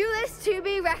are a duelist to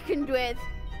be reckoned with.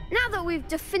 Now that we've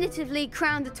definitively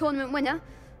crowned the tournament winner,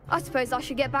 I suppose I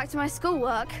should get back to my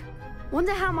schoolwork.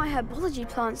 Wonder how my herbology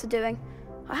plants are doing.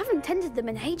 I haven't tended them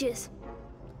in ages.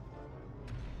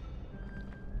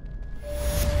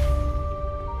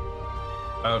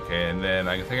 Okay, and then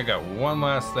I think I got one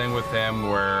last thing with him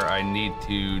where I need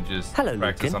to just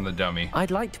practice on the dummy.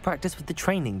 I'd like to practice with the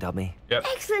training dummy. Yep.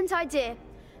 Excellent idea.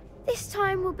 This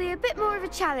time will be a bit more of a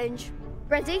challenge.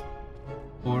 Ready?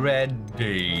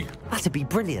 Ready. That'd be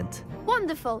brilliant.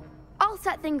 Wonderful. I'll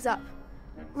set things up.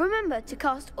 Remember to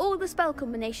cast all the spell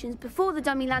combinations before the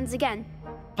dummy lands again.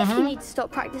 If you need to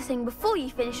stop practicing before you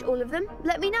finish all of them,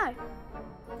 let me know.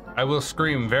 I will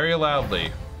scream very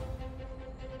loudly.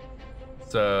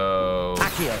 So...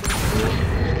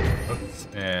 Oops.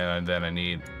 And then I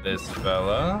need this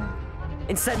fella.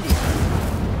 Incendio.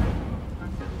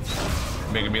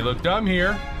 Making me look dumb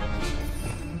here.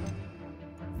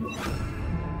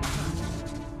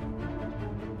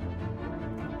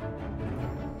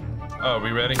 Oh, are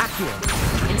we ready? Accio.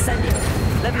 Incendio.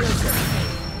 Levioso.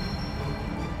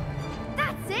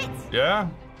 That's it. Yeah?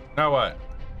 Now what?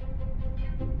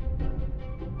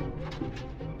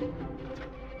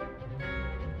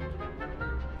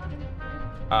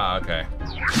 Ah, okay.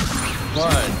 1,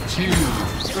 2,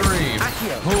 3,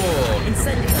 pull.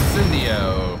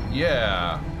 Incendio.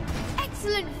 Yeah.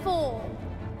 Excellent fall.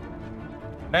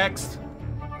 Next.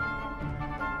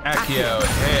 Accio,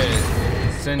 hit.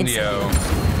 Incendio.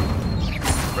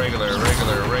 Regular.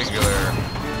 Levioso,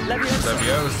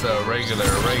 regular.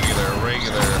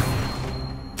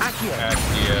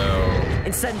 Accio.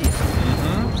 Incendio.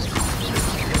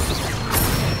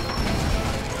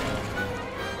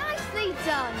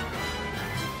 Done.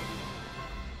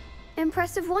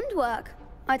 Impressive wand work.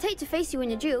 I'd hate to face you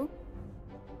in a duel.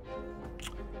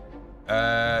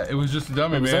 It was just a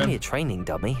dummy, man. It was only a training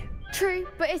dummy. True,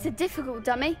 but it's a difficult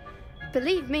dummy.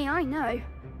 Believe me, I know.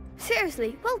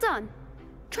 Seriously, well done.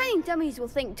 Training dummies will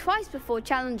think twice before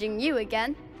challenging you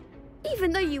again.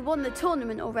 Even though you won the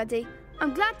tournament already,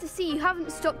 I'm glad to see you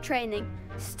haven't stopped training.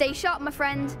 Stay sharp, my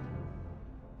friend.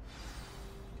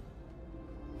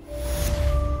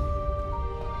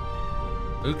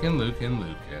 Lucan.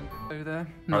 Hello there.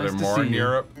 Are there more in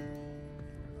Europe?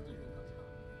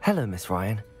 Hello, Miss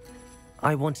Ryan.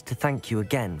 I wanted to thank you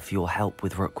again for your help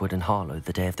with Rookwood and Harlow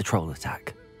the day of the troll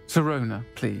attack. Sirona,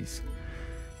 please.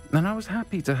 And I was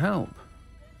happy to help.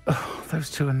 Oh,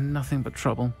 those two are nothing but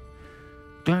trouble.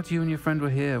 Glad you and your friend were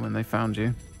here when they found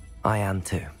you. I am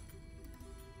too.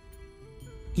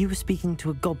 You were speaking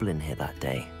to a goblin here that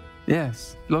day?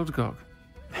 Yes, Lodgok.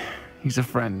 He's a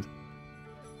friend.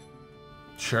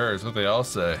 Sure, it's what they all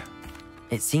say.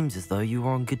 It seems as though you were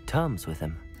on good terms with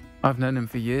him. I've known him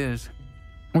for years.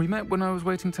 We met when I was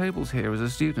waiting tables here as a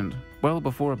student, well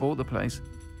before I bought the place.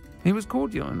 He was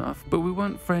cordial enough, but we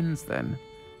weren't friends then.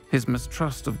 His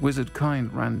mistrust of wizard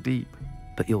kind ran deep.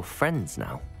 But you're friends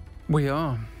now? We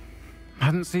are.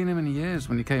 Hadn't seen him in years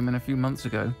when he came in a few months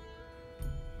ago.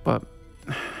 But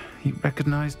he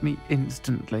recognized me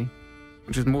instantly,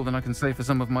 which is more than I can say for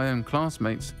some of my own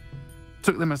classmates.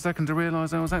 Took them a second to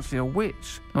realize I was actually a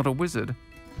witch, not a wizard.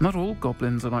 Not all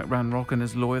goblins are like Ranrock and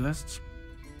his loyalists.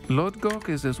 Lodgok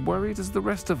is as worried as the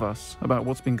rest of us about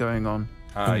what's been going on.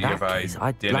 In that case,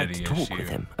 I'd like to talk with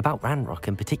him about Ranrock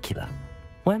in particular.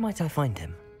 Where might I find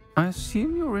him? I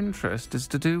assume your interest is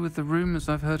to do with the rumors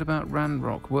I've heard about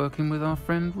Ranrock working with our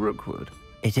friend Rookwood.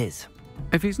 It is.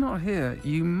 If he's not here,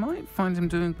 you might find him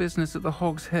doing business at the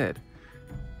Hog's Head.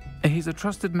 He's a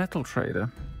trusted metal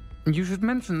trader. You should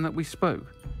mention that we spoke.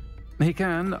 He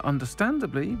can,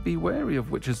 understandably, be wary of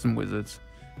witches and wizards,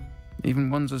 even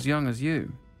ones as young as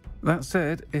you. That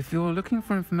said, if you're looking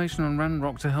for information on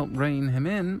Ranrock to help rein him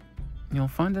in, you'll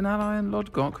find an ally in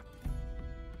Lodgok.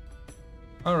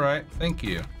 All right, thank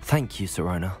you. Thank you,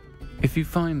 Sirona. If you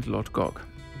find Lodgok,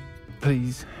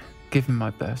 please give him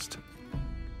my best.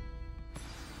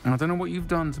 I don't know what you've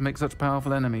done to make such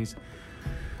powerful enemies,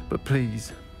 but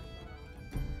please,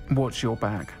 watch your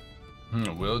back.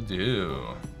 Will do.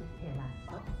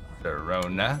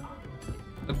 Sirona.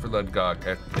 Look for Lodgok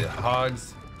at the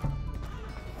Hog's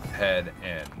Head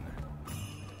Inn.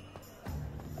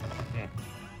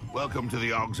 Welcome to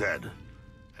the Hog's Head.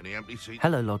 Any empty seats?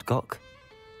 Hello, Lodgok.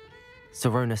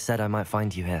 Sirona said I might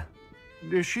find you here.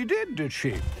 She did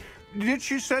she? Did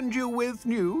she send you with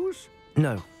news?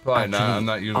 No. Why actually, not? I'm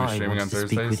not usually streaming on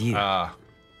Thursdays. Speak with you. Ah.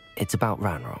 It's about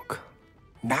Ranrock.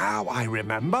 Now I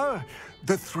remember.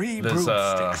 The three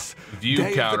broomsticks. View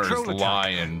counter's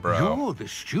lying, bro. You're the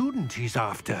student he's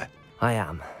after. I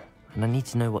am. And I need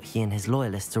to know what he and his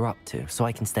loyalists are up to, so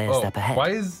I can stay a step ahead. Why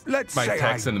is my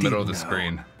text in the middle of the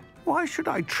screen? Why should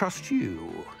I trust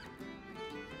you?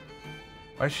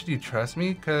 Why should you trust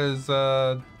me? Because,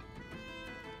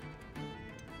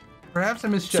 perhaps I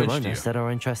misjudged Sirona you. said our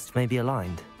interests may be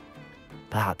aligned.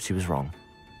 Perhaps she was wrong.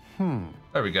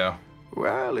 There we go.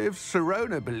 Well, if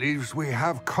Sirona believes we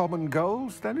have common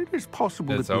goals, then it is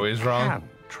possible It's that we always can wrong.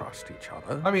 trust each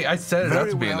other. I mean, I set it up Very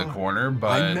to be in the well. corner,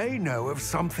 but I may know of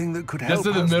something that could help just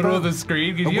in the us middle of the both.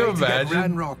 screen. A Can you way to get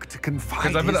imagine? Ranrock to confide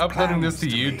Because I've been his uploading this to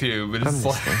plans me. YouTube, and it's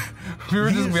like we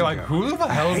were just be like, "Who the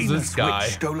hell is this guy?"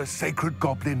 Witch stole a sacred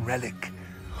goblin relic.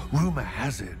 Rumor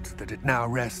has it that it now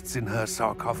rests in her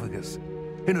sarcophagus,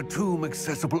 in a tomb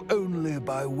accessible only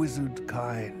by wizard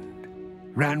kind.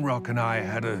 Ranrock and I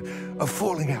had a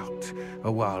falling out a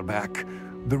while back.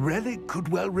 The relic could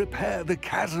well repair the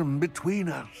chasm between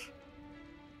us.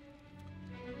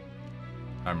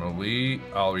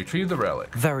 I'll retrieve the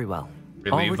relic. Very well.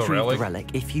 I'll Relieve retrieve the relic? the relic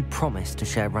if you promise to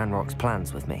share Ranrock's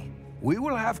plans with me. We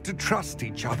will have to trust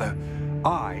each other.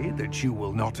 I, that you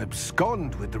will not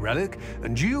abscond with the relic,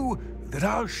 and you, that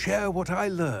I'll share what I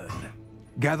learn.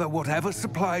 Gather whatever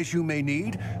supplies you may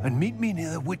need, and meet me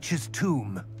near the witch's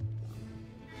tomb.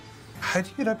 How'd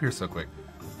you get up here so quick?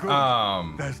 There's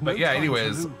But no yeah, time to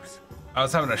anyways, lose. I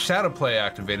was having a shadow play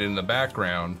activated in the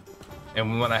background,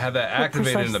 and when I had that What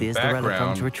activated in precisely the is the relic I'm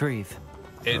background, to retrieve?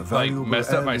 it A like valuable messed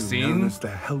up my heirloom scene. known as the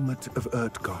helmet of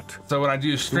Urtgott. So when I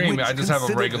do The stream, witch I just have a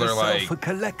considered regular herself like a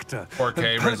collector 4K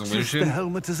and purchased resolution. The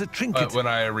helmet as a trinket. But when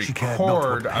I She cared not what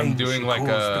record, I'm pain doing she like caused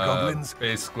the a goblins.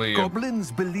 basically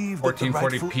Goblins believe that the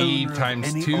rightful 1440p owner of times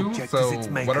any 2. object So is its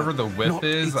maker, whatever the width not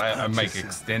is, its I'm like purchaser.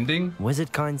 extending.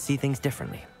 Wizard kind see things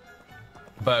differently.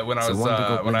 But when I So was wonder when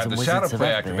I goblins had and the wizards shadow have play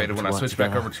ever been activated, able when to I work switched back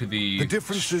together. over to the The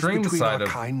differences stream between side our of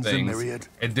kinds are things, myriad.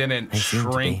 it didn't They seem to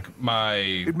be. shrink my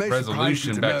It may surprise you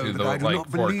resolution to back know to the that I do like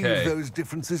not believe 4K. those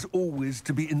differences always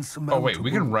to be Oh insurmountable. wait, we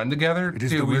can run together? It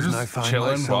is Dude, the we're reason I just find chilling,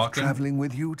 myself walking. traveling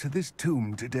with you to this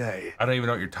tomb today. I don't even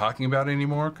know what you're talking about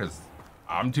anymore because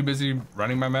I'm too busy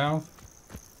running my mouth.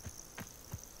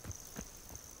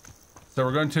 So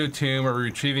we're going to a tomb. We're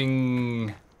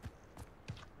retrieving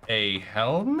a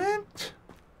helmet?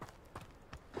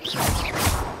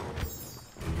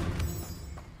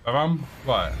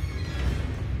 What?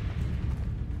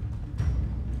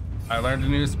 I learned a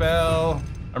new spell.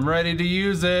 I'm ready to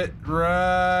use it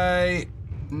right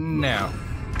now.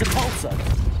 Depulso.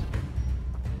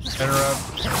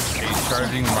 Interrupt a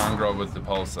charging mongrel with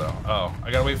Depulso. Oh,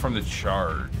 I gotta wait for him to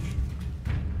charge.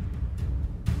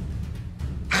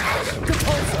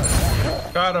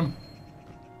 Got him.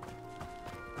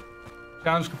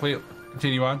 Challenge complete.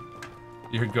 Continue on.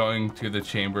 You're going to the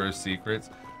Chamber of Secrets.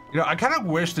 You know, I kind of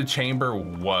wish the chamber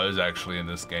was actually in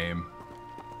this game.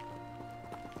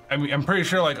 I mean, I'm pretty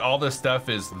sure like all this stuff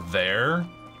is there,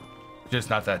 just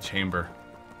not that chamber.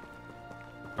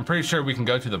 I'm pretty sure we can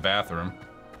go to the bathroom.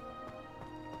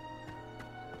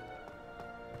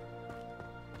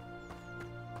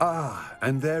 Ah,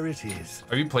 and there it is.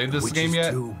 Have you played this Witch's game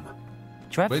yet? Tomb.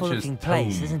 Dreadful Witch's looking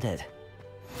place, tomb. isn't it?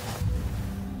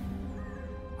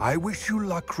 I wish you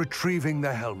luck retrieving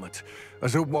the helmet.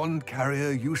 As a wand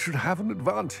carrier, you should have an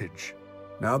advantage.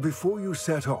 Now, before you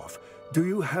set off, do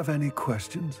you have any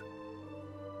questions?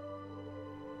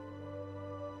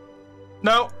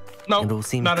 No, It all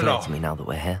seems not at clear all. to me now that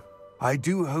we're here. I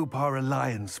do hope our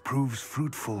alliance proves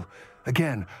fruitful.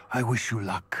 Again, I wish you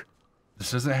luck.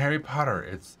 This isn't Harry Potter.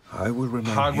 It's I will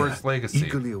remain Hogwarts here, Legacy.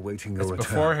 eagerly awaiting your It's return.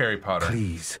 before Harry Potter.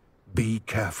 Please, be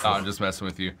careful. Oh, I'm just messing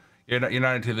with you. You're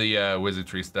not into the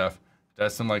wizardry stuff.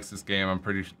 Dustin likes this game, I'm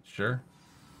pretty sure.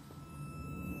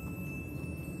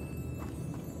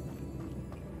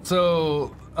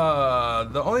 So,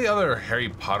 the only other Harry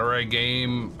Potter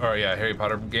game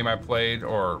I played,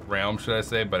 or realm, should I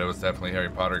say, but it was definitely Harry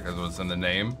Potter because it was in the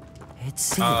name. It's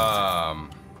sealed.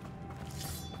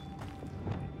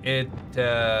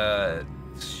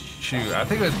 Shoot, I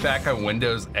think it was back on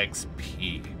Windows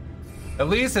XP. At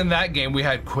least in that game, we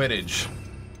had Quidditch.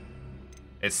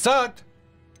 It sucked,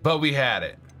 but we had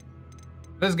it.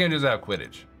 This game doesn't have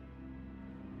Quidditch.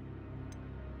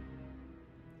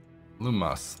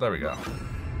 Lumos, there we go.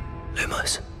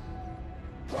 Lumos.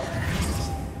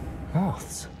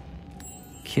 Moths.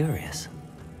 Curious.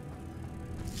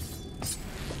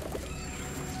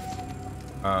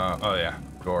 Oh yeah,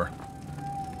 door.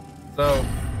 So,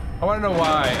 I want to know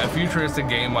why a futuristic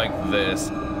game like this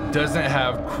doesn't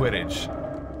have Quidditch.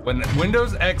 When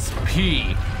Windows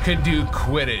XP could do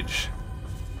Quidditch.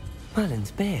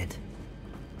 Merlin's beard.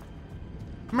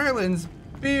 Merlin's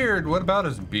beard. What about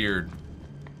his beard?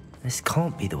 This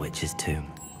can't be the witch's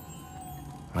tomb.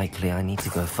 Likely I need to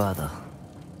go further.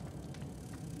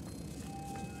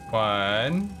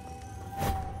 One.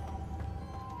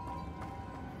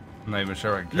 I'm not even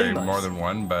sure I can carry more than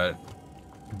one, but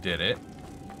did it.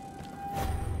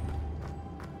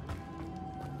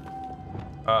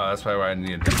 Oh, that's probably why I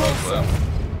needed to close them.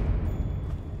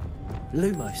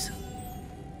 Lumos.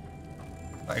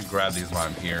 I can grab these while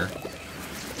I'm here.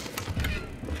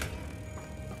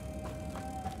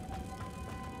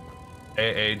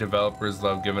 AA developers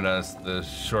love giving us the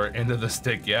short end of the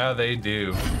stick. Yeah, they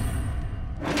do.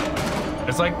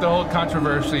 It's like the whole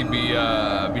controversy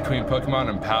between Pokemon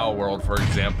and Power World, for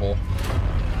example.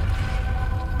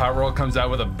 Power World comes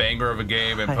out with a banger of a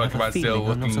game, and Pokemon's still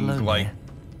looking like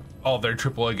all their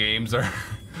AAA games are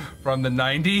from the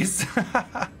 90s.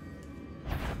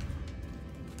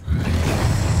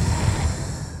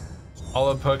 All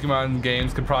of Pokemon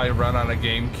games could probably run on a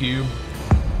GameCube.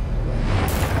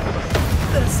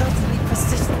 They're certainly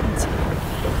persistent.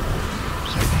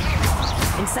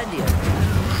 Incendio.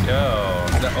 Yo,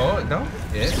 no, oh, don't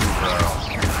hit me, bro.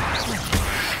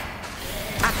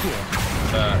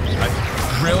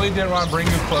 I really didn't want to bring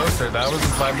you closer. That was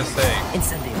my mistake.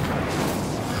 Incendio.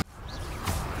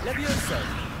 Levioso.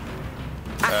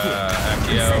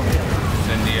 Accio.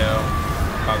 Incendio.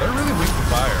 Oh, they're really weak to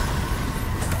fire.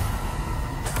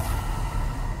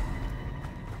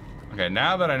 Okay,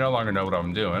 now that I no longer know what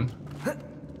I'm doing,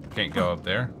 can't go up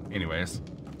there. Anyways.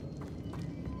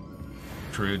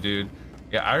 True, dude.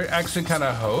 Yeah, I actually kind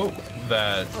of hope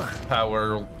that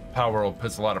Power World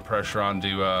puts a lot of pressure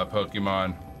onto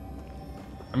Pokemon.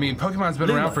 I mean, Pokemon's been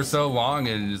around for so long,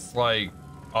 and it's like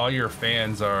all your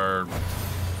fans are,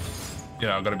 you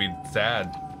know, gonna be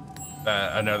sad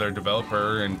that another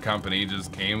developer and company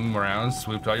just came around,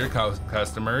 swooped all your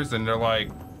customers, and they're like,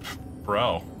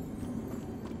 bro,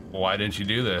 why didn't you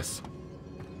do this?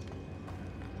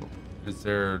 Is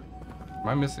there, am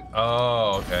I missing?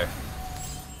 Oh, okay.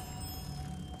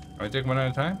 Can I take one at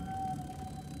a time?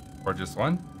 Or just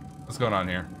one? What's going on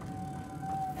here?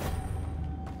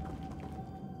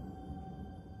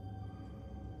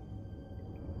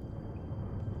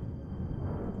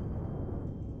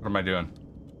 What am I doing?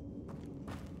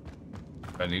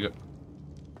 I need to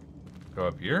go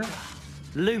up here?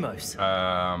 Lumos.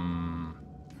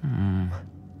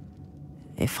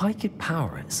 If I could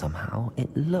power it somehow,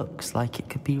 it looks like it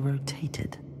could be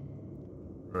rotated.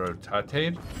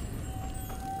 Rotated?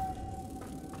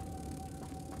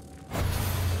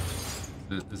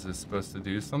 Is this supposed to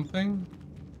do something?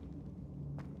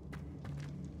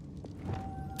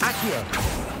 Accio.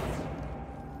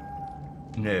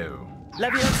 No.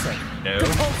 Levioso. No.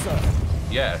 Repulsor.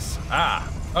 Yes.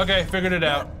 Ah. Okay, figured it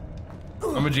out.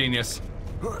 I'm a genius.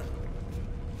 It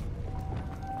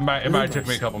might have took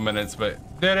me a couple minutes, but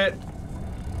did it.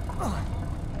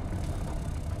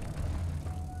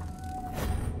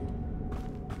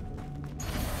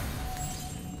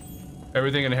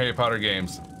 Everything in Harry Potter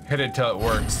games. Hit it till it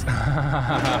works.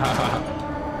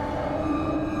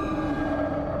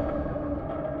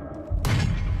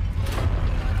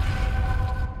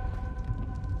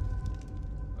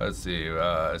 Let's see.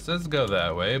 It says go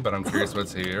that way, but I'm curious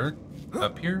what's here.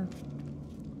 Up here?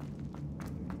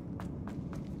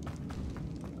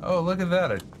 Oh, look at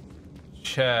that. A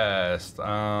chest.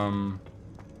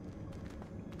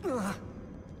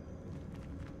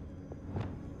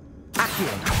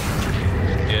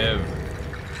 Give.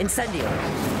 Incendio.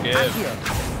 Give. Accio.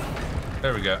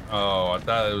 There we go. Oh, I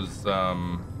thought it was,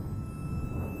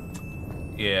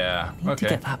 yeah. Need to Okay.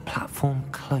 get that platform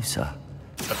closer.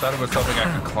 I thought it was something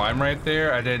I could climb right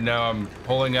there. I didn't know I'm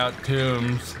pulling out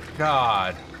tombs.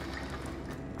 God.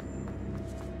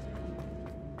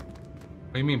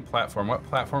 What do you mean platform? What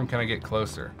platform can I get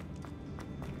closer?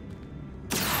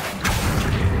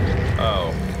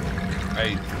 Oh.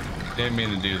 I didn't mean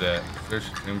to do that. There's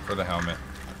room for the helmet.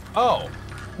 Oh.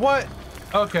 What?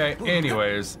 Okay.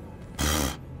 Anyways.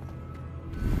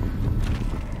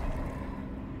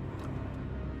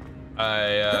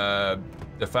 I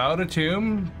defiled a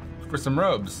tomb for some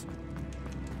robes.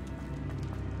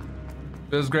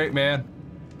 Feels great, man.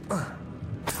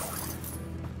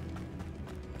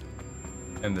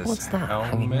 And this What's that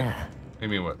helmet? hanging there?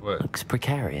 Maybe what? Looks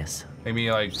precarious.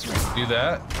 Maybe like do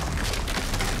that.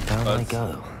 Down I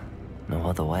go. No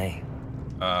other way.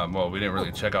 Well, we didn't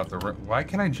really check out the room. Why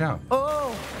can't I jump?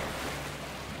 Oh!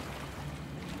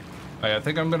 I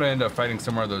think I'm gonna end up fighting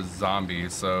some more of those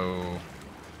zombies, so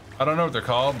I don't know what they're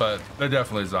called, but they're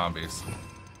definitely zombies.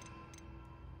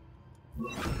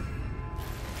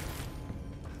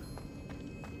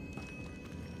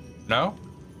 No?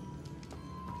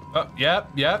 Oh,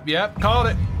 yep. Called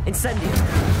it. Incendio.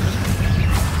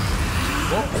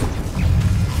 Whoa.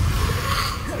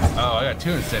 Oh, I got 2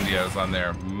 incendios on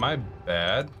there. My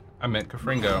bad. I meant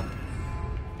Confringo.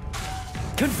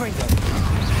 Confringo.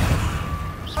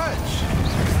 Fudge.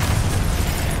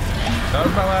 That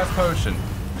was my last potion.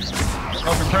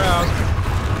 Hope you're proud.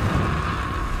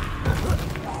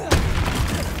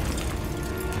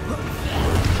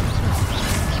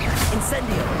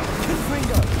 Incendio.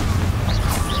 Confringo.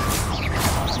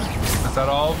 Is that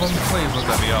all of them? Please let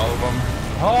that be all of them.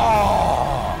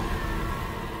 Oh!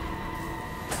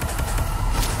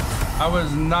 I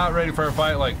was not ready for a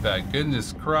fight like that.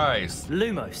 Goodness Christ.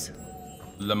 Lumos.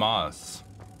 Lamas.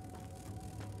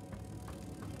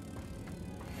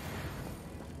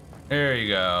 There you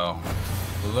go.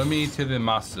 Lumi to the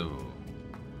Masu.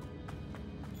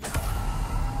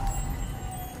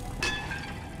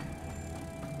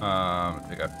 I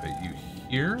think I put you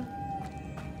here.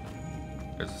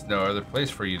 There's no other place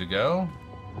for you to go.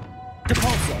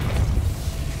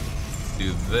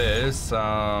 Do this.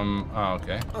 Oh,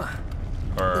 okay.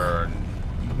 Or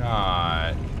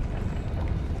not.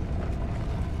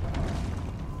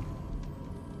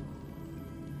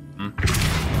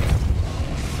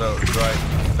 So do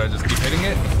I just keep hitting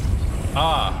it?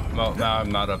 Ah, well now I'm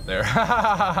not up there.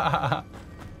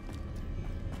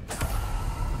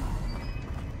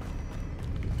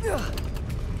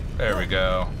 There we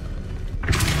go.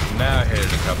 Now I hit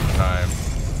it a couple times.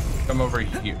 Come over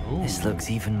here. Ooh. This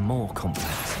looks even more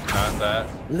complex. Not that.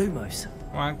 Lumos.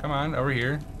 Come on, over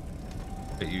here.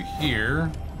 Put you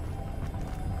here.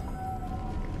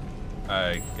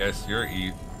 I guess you're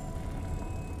E.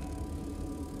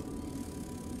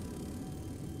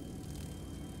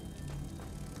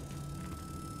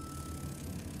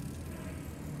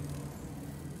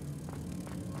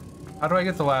 How do I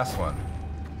get the last one?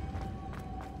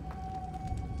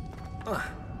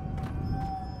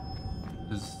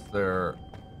 Is there...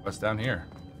 what's down here?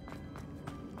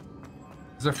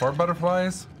 Is there 4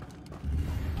 butterflies?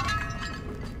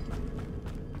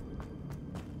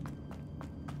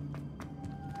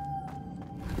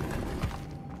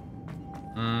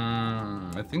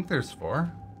 I think there's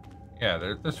 4. Yeah,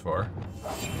 there's 4.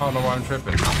 I don't know why I'm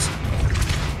tripping.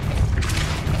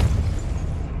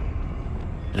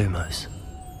 Lumos.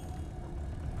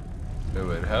 It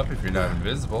would help if you're not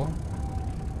invisible.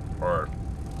 Or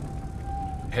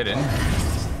hidden.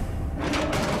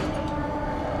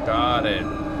 Got it.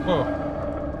 Whoa.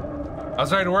 I was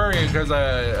starting to worry because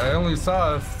I only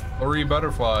saw 3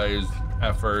 butterflies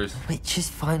at first. Witch's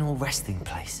final resting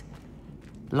place.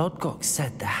 Lodgok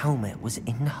said the helmet was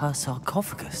in her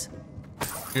sarcophagus.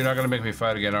 You're not gonna make me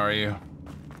fight again, are you?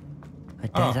 A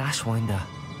dead Ashwinder.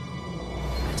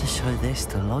 To show this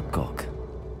to Lodgok.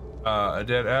 A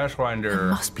dead Ashwinder. There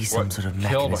must be some sort of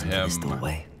mechanism to this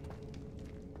doorway.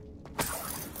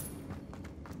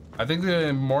 I think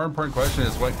the more important question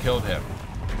is what killed him.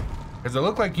 Because it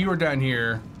looked like you were down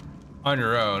here on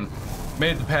your own,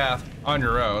 made the path on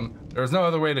your own. There was no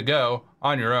other way to go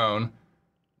on your own.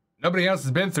 Nobody else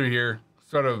has been through here,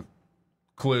 sort of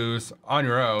clues, on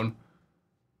your own.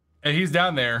 And he's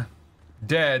down there,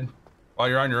 dead, while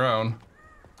you're on your own.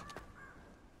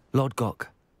 Lodgok,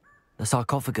 the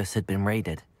sarcophagus had been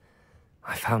raided.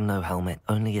 I found no helmet,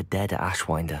 only a dead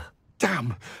Ashwinder.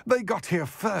 Damn, they got here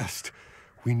first.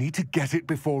 We need to get it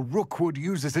before Rookwood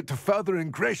uses it to further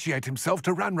ingratiate himself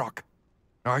to Ranrock.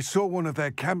 I saw one of their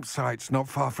campsites not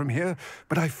far from here,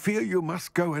 but I fear you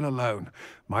must go in alone.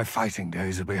 My fighting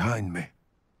days are behind me.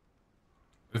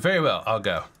 Very well, I'll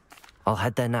go. I'll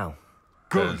head there now.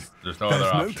 Good. There's no other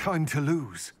option. Time to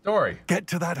lose. Story. Get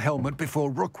to that helmet before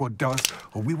Rookwood does,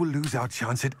 or we will lose our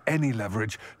chance at any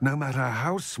leverage, no matter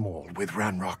how small, with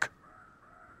Ranrock.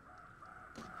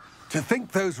 To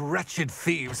think those wretched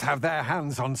thieves have their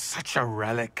hands on such a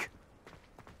relic.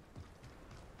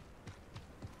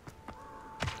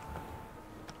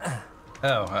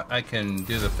 Oh, I can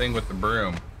do the thing with the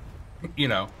broom. You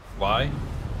know, fly.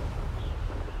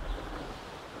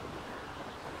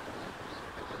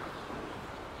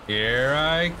 Here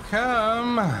I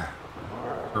come.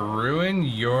 Ruin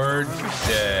your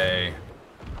day.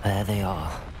 There they are.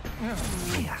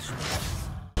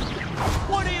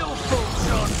 What are your thoughts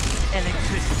on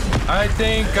electricity? I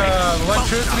think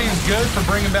electricity is good for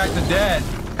bringing back the dead.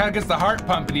 Kind of gets the heart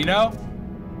pumping, you know?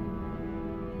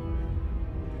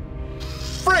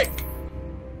 Frick!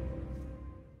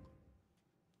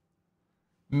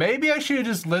 Maybe I should have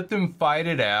just let them fight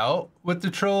it out with the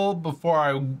troll before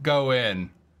I go in.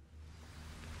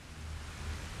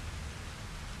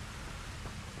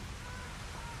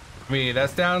 I mean, that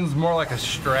sounds more like a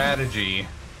strategy.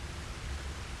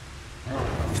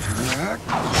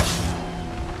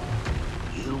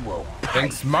 will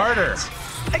think smarter.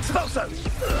 Expulso!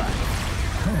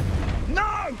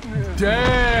 No!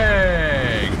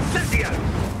 Dang!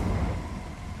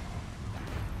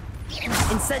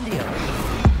 Incendio!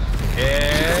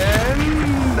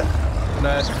 And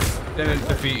that didn't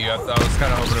defeat you. I was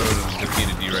kind of hoping it would have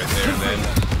defeated you right there. And then,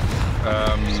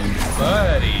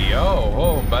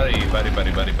 buddy,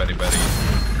 buddy.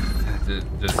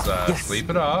 Just yes. Sleep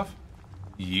it off.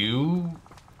 You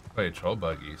wait, troll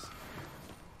buggies.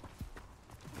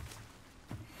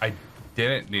 I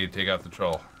didn't need to take out the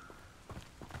troll.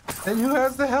 Then who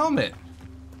has the helmet?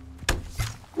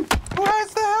 Who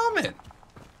has the helmet?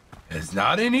 It's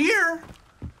not in here.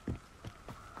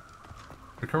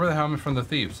 Recover the helmet from the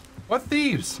thieves. What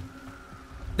thieves?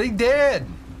 They dead.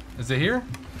 Is it here?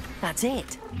 That's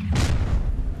it.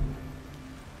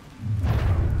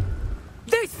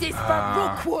 This is from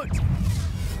Rookwood.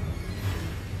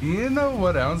 You know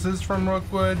what else is from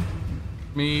Rookwood?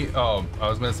 Me, I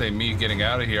was gonna say me getting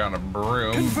out of here on a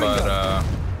broom, but that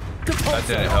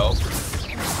didn't help.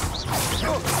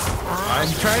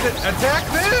 I'm trying to attack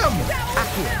them!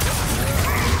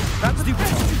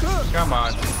 Come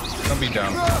on, don't be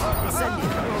dumb.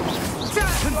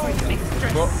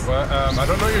 Well, I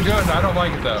don't know what you're doing. I don't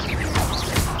like it though.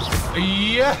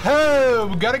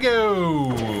 Yo, gotta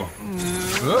go.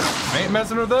 Oop, ain't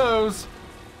messing with those.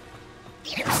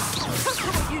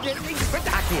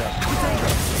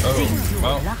 Oh,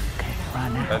 well,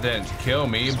 that didn't kill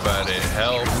me, but it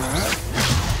helped.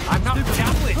 I'm not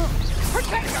javelin.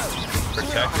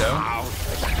 Protecto.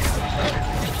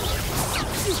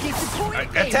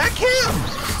 Attack him!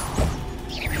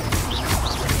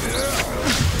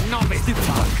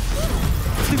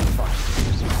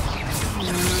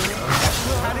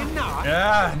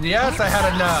 Yeah, yes, I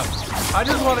had enough. I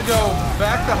just want to go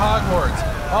back to Hogwarts.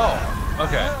 Oh,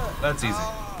 okay, that's easy.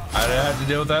 I didn't have to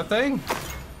deal with that thing.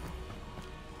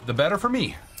 The better for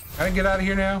me. Can I get out of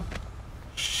here now?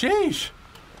 Sheesh.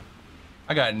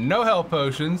 I got no health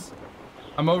potions.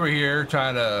 I'm over here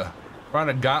trying to run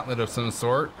a gauntlet of some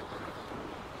sort.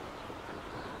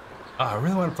 Oh, I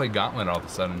really want to play Gauntlet all of a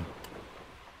sudden.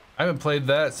 I haven't played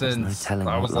that since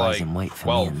I was like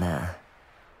 12.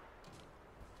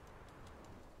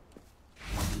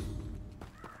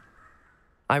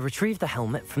 I retrieved the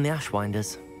helmet from the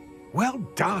Ashwinders. Well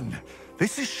done.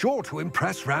 This is sure to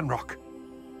impress Ranrock.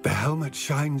 The helmet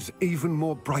shines even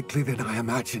more brightly than I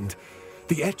imagined.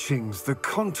 The etchings, the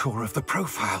contour of the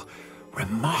profile,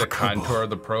 remarkable. The contour of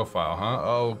the profile, huh?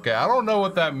 Okay, I don't know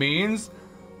what that means,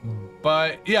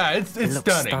 but yeah, it's it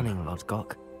looks stunning. Stunning,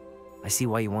 Lodgok. I see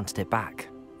why you wanted it back.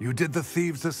 You did the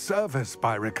thieves a service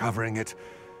by recovering it.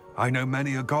 I know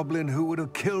many a goblin who would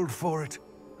have killed for it.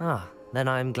 Ah, then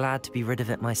I'm glad to be rid of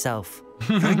it myself.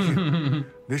 Thank you.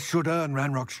 This should earn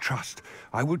Ranrock's trust.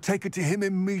 I will take it to him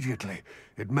immediately.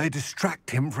 It may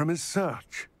distract him from his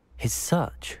search. His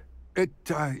search?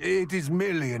 It is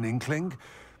merely an inkling.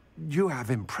 You have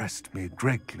impressed me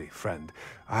greatly, friend.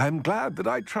 I am glad that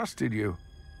I trusted you.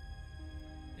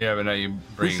 Yeah, but now you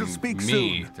bring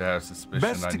me to have suspicion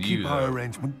Best on to you, keep our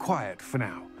arrangement quiet for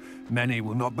now. Many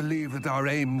will not believe that our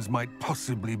aims might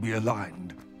possibly be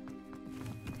aligned.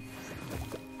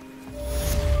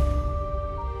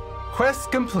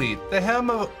 Quest complete. The Helm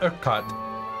of Urquhart.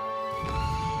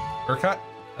 Urquhart?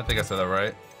 I think I said that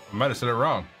right. I might have said it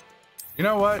wrong. You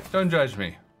know what? Don't judge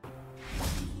me.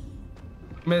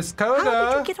 Miss Koga.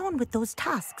 How did you get on with those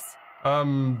tasks?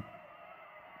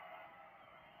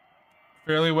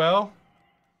 Fairly well.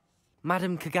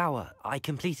 Madam Kagawa, I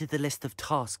completed the list of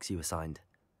tasks you assigned.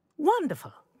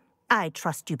 Wonderful. I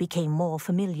trust you became more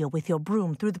familiar with your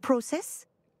broom through the process?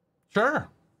 Sure.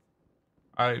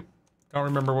 I don't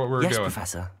remember what we were doing. Yes,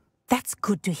 Professor. That's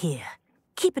good to hear.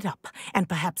 Keep it up, and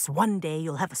perhaps one day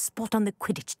you'll have a spot on the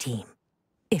Quidditch team.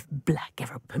 If Black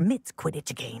ever permits Quidditch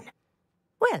again.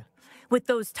 Well, with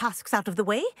those tasks out of the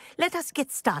way, let us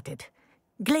get started.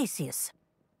 Glacius.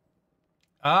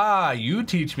 Ah, you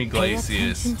teach me Glacius. Pay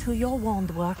attention to your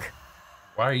wand work.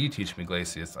 Why are you teaching me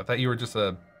Glacius? I thought you were just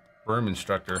a broom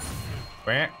instructor.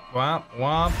 Womp, womp,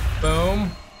 womp,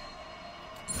 boom.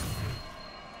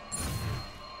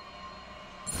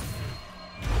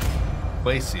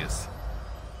 Glacius.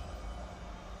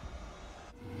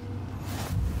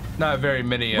 Not very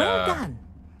many well done.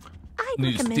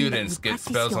 new students get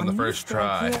spells on the first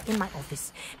try. Here in my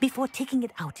office before taking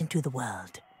it out into the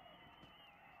world.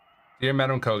 Dear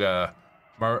Madam Koga,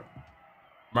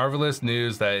 marvelous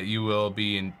news that you will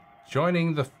be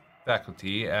joining the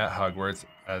faculty at Hogwarts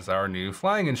as our new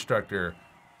flying instructor.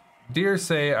 Dare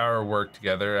say our work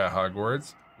together at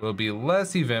Hogwarts will be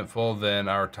less eventful than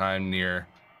our time near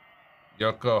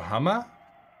Yokohama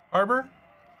Harbor.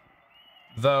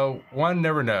 though one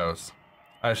never knows.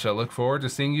 I shall look forward to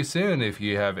seeing you soon. If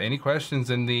you have any questions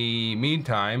in the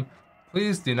meantime,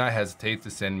 please do not hesitate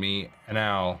to send me an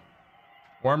owl.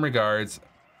 Warm regards,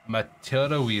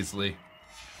 Matilda Weasley.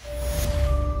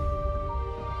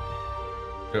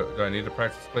 Do I need to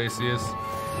practice Glacius?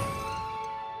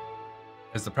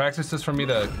 Is the practice just for me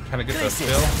to kind of get the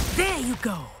feel? There you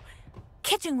go.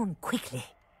 Catching one quickly.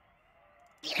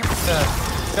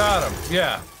 Got him.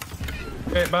 Yeah.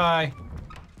 Okay, bye.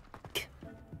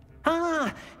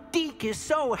 Ah, Deek is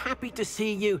so happy to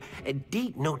see you.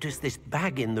 Deek noticed this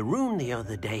bag in the room the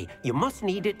other day. You must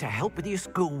need it to help with your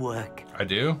schoolwork. I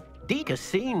do? Deek has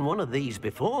seen one of these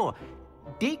before.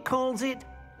 Deek calls it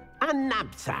a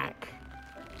knapsack.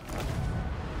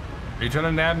 Are you trying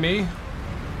to nab me?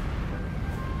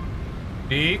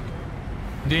 Deek?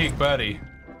 Deek, buddy.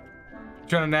 You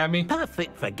trying to nab me?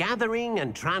 Perfect for gathering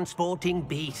and transporting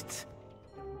beasts.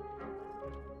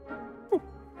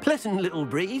 Pleasant little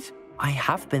breeze. I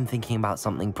have been thinking about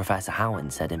something Professor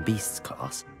Howard said in Beasts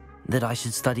class, that I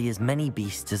should study as many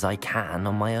beasts as I can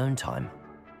on my own time.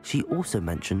 She also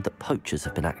mentioned that poachers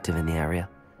have been active in the area.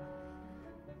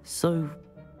 So,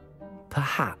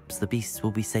 perhaps the beasts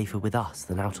will be safer with us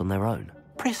than out on their own.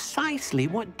 Precisely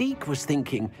what Deek was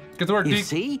thinking. Get to work, Deek. You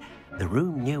see, the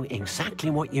room knew exactly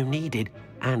what you needed,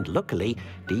 and luckily,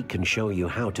 Deek can show you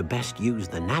how to best use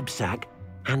the knapsack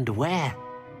and where.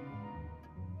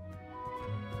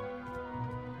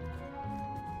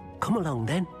 Come along,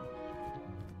 then.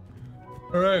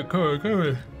 All right, come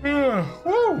on. Yeah,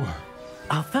 woo!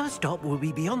 Our first stop will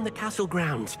be beyond the castle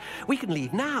grounds. We can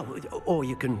leave now, or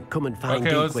you can come and find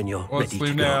Deek when you're ready to go. Let's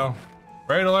leave now.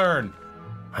 Ready to learn.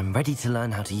 I'm ready to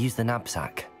learn how to use the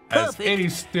knapsack. As any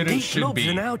student should be.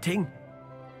 An outing.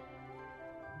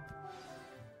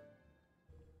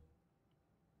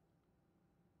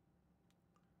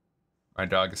 My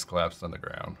dog is collapsed on the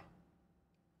ground.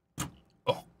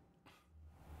 Oh.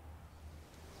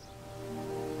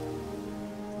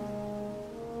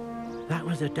 That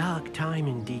was a dark time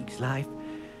in Deek's life.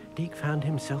 Deek found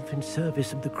himself in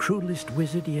service of the cruelest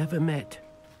wizard he ever met.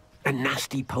 A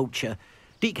nasty poacher.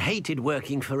 Deek hated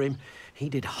working for him. He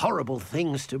did horrible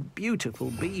things to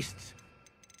beautiful beasts.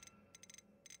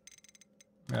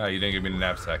 Oh, you didn't give me the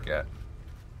knapsack yet.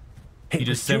 He It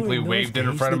just was simply during waved those it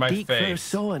in front of days my that Deek face. first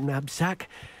saw a knapsack.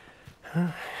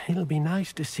 It'll be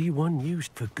nice to see one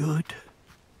used for good.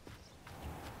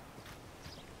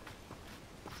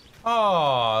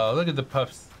 Oh, look at the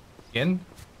puff skin.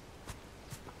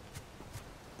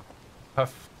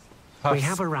 Puff We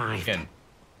have arrived. Skin.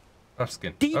 Puff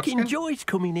skin. Deek Puff skin? enjoys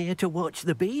coming here to watch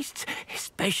the beasts,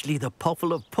 especially the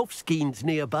puffle of puffskins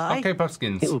nearby. Okay,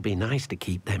 puffskins. It will be nice to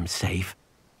keep them safe.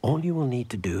 All you will need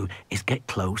to do is get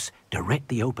close, direct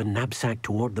the open knapsack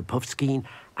toward the puffskein,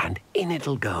 and in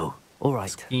it'll go. All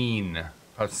right. Puffskein.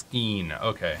 Puffskein.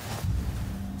 Okay.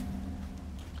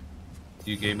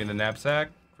 You gave me the knapsack.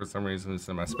 For some reason, it's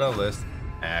in my spell list.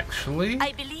 Actually.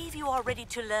 I believe you are ready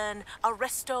to learn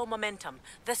Arresto Momentum,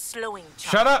 the slowing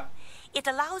charm. Shut up! It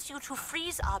allows you to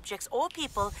freeze objects or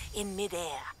people in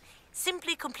midair.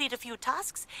 Simply complete a few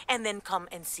tasks and then come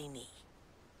and see me.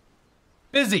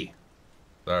 Busy.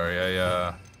 Sorry,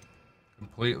 I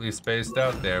completely spaced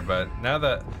out there, but now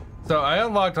that... So I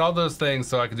unlocked all those things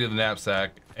so I could do the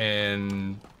knapsack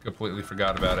and completely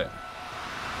forgot about it.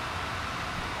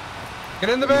 Get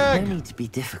in the bag! No need to be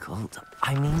difficult.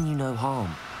 I mean you no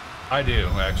harm. I do,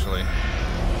 actually.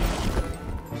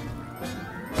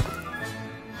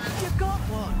 You got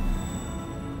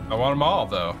one. I want them all,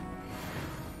 though.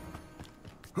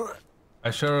 I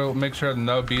sure make sure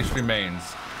no beast remains.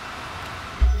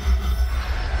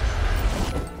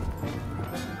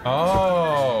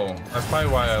 Oh, that's probably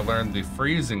why I learned the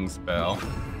freezing spell.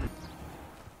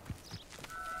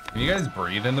 Can you guys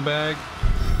breathe in the bag?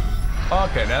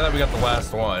 Okay, now that we got the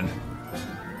last one.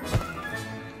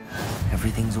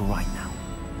 Everything's all right now.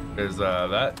 Because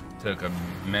that took a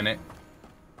minute.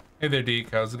 Hey there, Deek.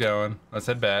 How's it going? Let's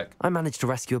head back. I managed to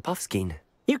rescue a puffskein.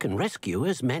 You can rescue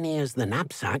as many as the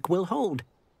knapsack will hold.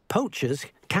 Poachers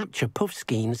capture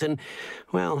puffskeins and,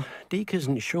 well, Deek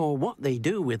isn't sure what they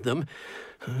do with them.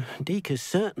 Deek is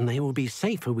certain they will be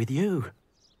safer with you.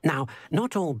 Now,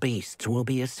 not all beasts will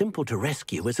be as simple to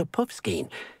rescue as a puffskein.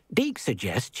 Deek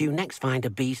suggests you next find a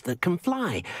beast that can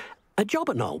fly. A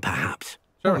jobberknoll, perhaps.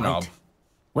 Jobberknoll.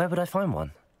 Where would I find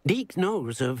one? Deek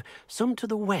knows of some to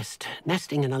the west,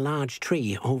 nesting in a large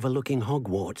tree overlooking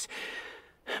Hogwarts.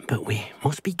 But we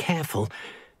must be careful.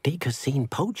 Deek has seen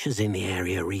poachers in the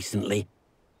area recently.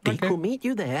 Deek will meet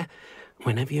you there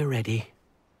whenever you're ready.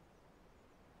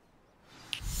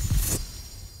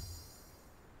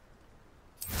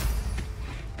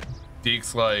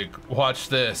 Deek's like, watch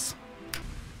this.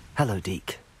 Hello,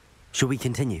 Deek. Shall we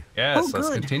continue? Yes, Oh, let's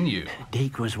good. continue.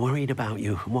 Deek was worried about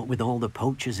you, what with all the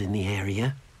poachers in the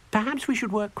area. Perhaps we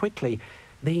should work quickly.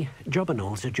 The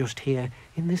jobberknolls are just here,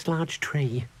 in this large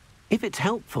tree. If it's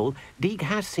helpful, Deek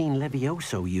has seen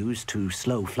Levioso used to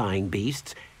slow flying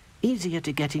beasts. Easier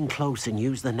to get in close and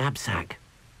use the knapsack.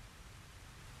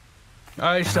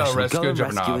 I shall rescue a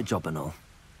rescue a Jobberknoll. Jobberknoll.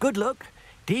 Good luck.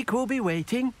 Deek will be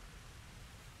waiting.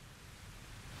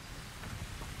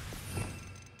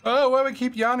 Oh, why do we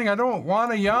keep yawning? I don't want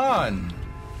to yawn.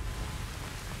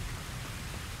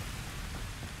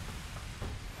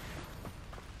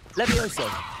 Levioso.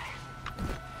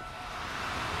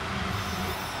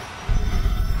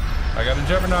 I got a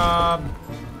Jobberknoll.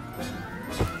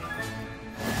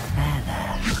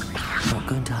 Not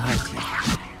going to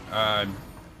hurt you.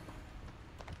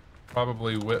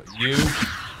 Probably you.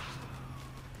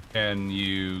 Can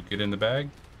you get in the bag?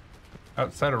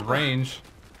 Outside of range.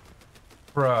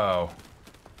 Bro.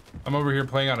 I'm over here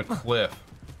playing on a cliff.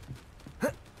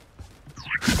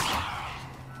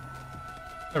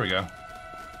 There we go.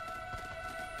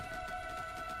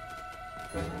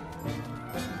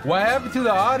 What happened to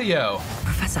the audio?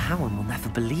 Professor Howard will never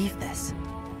believe this.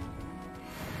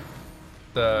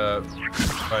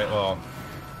 Right, well,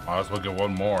 might as well get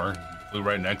one more. Flew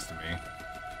right next to me.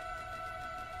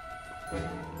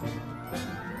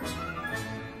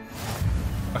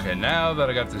 Okay, now that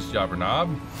I got this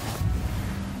Jobberknoll,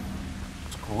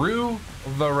 screw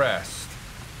the rest.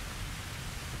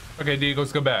 Okay, Deek,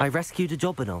 let's go back. I rescued a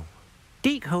Jobberknoll.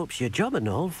 Deek hopes your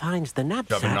Jobberknoll finds the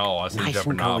knapsack Jobberknoll, I said nice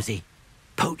and Jobberknoll. cozy.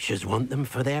 Poachers want them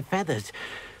for their feathers,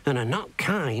 and are not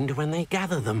kind when they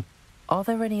gather them. Are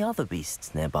there any other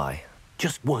beasts nearby?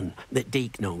 Just one that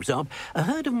Deek knows of, a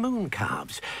herd of moon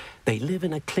calves. They live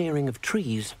in a clearing of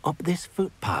trees up this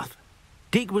footpath.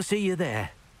 Deek will see you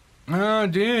there. Oh,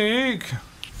 Deek.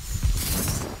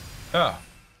 Oh.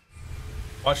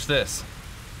 Watch this.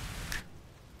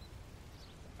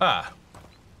 Ah.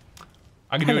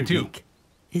 I can do it too. Deek.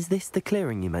 Is this the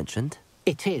clearing you mentioned?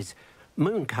 It is.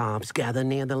 Moon calves gather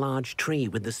near the large tree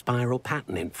with the spiral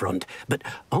pattern in front, but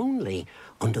only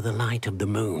under the light of the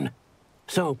moon.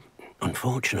 So,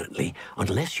 unfortunately,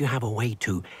 unless you have a way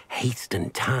to hasten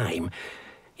time,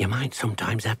 you might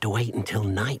sometimes have to wait until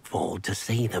nightfall to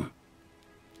see them.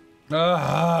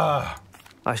 Ah.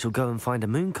 I shall go and find a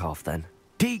moon calf then.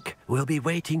 Deek will be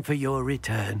waiting for your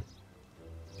return.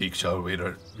 Deek shall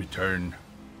return.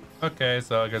 Okay,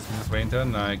 so I guess we just wait until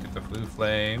night, get the blue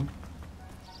flame.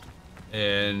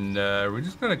 And we're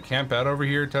just gonna camp out over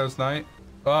here till it's night.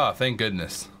 Oh, thank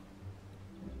goodness.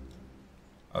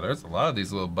 Oh, there's a lot of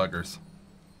these little buggers.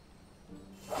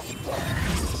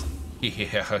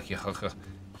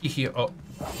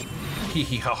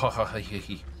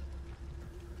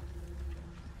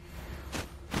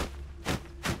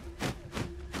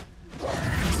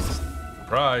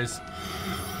 Surprise.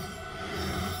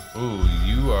 Ooh,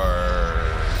 you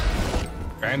are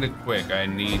kind of quick. I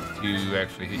need to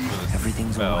actually hit you with a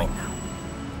Everything's spell. all right now.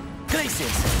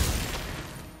 Glaciers!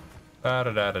 Da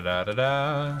da da da da da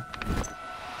da.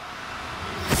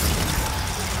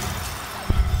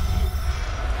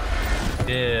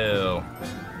 Ew.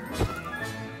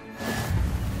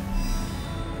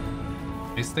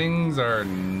 These things are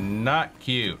not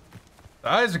cute. The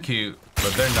eyes are cute,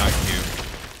 but they're not cute.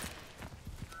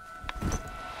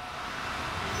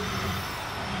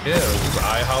 Ew, is this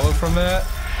eye hollow from that?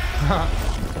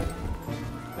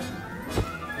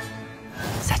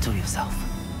 Settle yourself.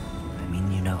 I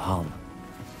mean you no harm.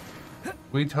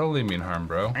 We totally mean harm,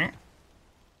 bro.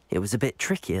 It was a bit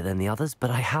trickier than the others, but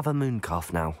I have a moon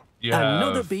calf now. You have,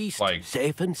 Another beast, like,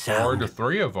 safe and 4 sound. to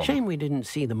 3 of them. Shame we didn't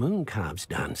see the moon calves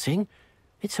dancing.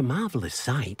 It's a marvelous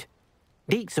sight.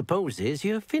 Deek supposes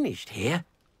you're finished here.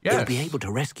 Yes. You'll be able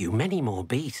to rescue many more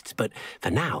beasts, but for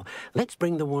now, let's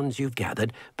bring the ones you've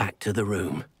gathered back to the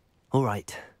room. All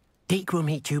right. Deek will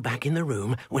meet you back in the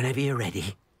room whenever you're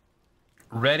ready.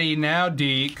 Ready now,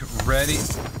 Deek. Ready.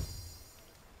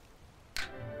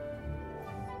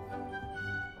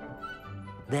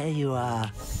 There you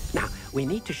are. Now, we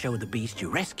need to show the beast you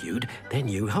rescued their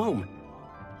new home.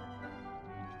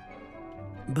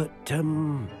 But,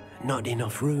 not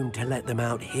enough room to let them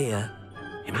out here.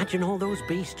 Imagine all those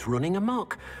beasts running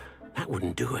amok. That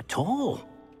wouldn't do at all.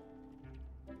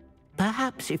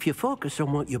 Perhaps if you focus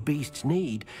on what your beasts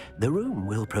need, the room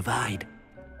will provide.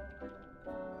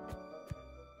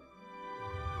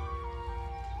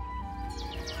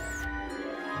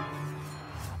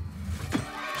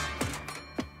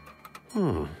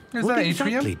 Is What that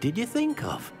exactly atrium? did you think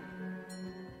of?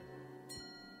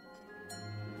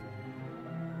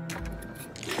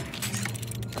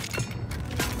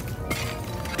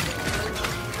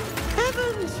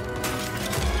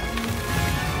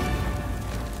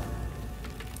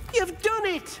 You've done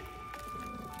it!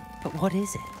 But what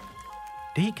is it?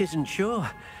 Deek isn't sure.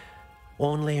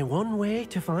 Only one way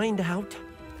to find out.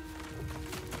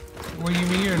 What do you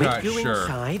mean you're not Meet you sure?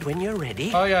 inside when you're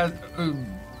ready. Oh yeah.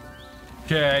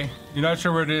 Okay. You're not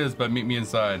sure where it is, but meet me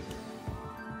inside.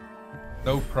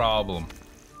 No problem.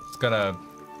 Just gotta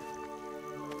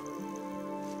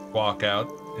walk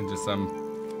out into some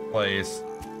place.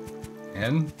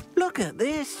 And look at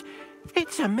this.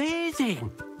 It's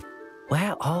amazing.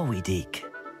 Where are we, Deek?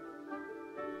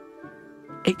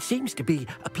 It seems to be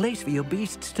a place for your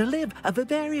beasts to live, a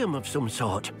vivarium of some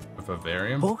sort. A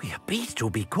vivarium? Oh, your beasts will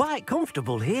be quite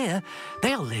comfortable here.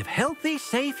 They'll live healthy,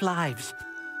 safe lives.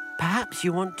 Perhaps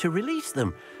you want to release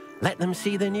them, let them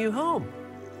see their new home.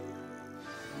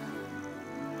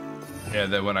 Yeah,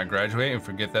 then when I graduate and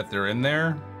forget that they're in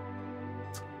there,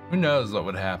 who knows what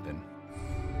would happen?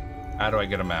 How do I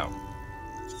get them out?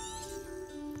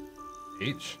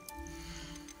 H?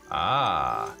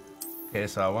 Ah. Okay,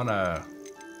 so I wanna...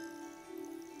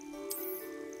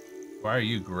 Why are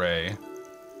you gray?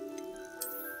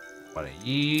 What are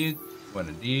you? What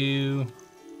to do?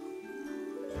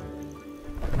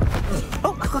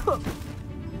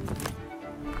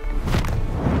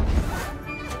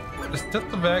 Just tilt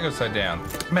the bag upside down.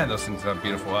 Man, those things have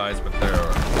beautiful eyes, but they're...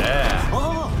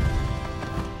 Oh!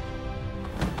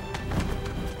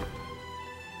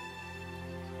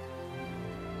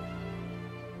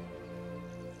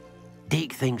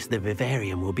 Deek thinks the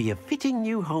vivarium will be a fitting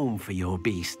new home for your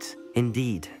beasts.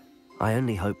 Indeed. I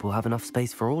only hope we'll have enough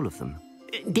space for all of them.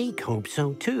 Deek hopes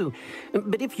so too.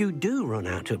 But if you do run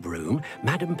out of room,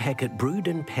 Madam Peck at Brood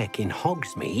and Peck in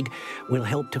Hogsmeade will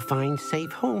help to find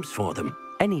safe homes for them.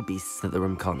 Any beasts that the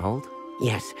room can't hold?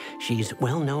 Yes, she's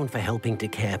well known for helping to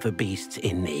care for beasts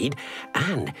in need,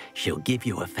 and she'll give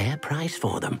you a fair price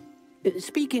for them.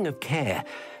 Speaking of care,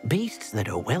 beasts that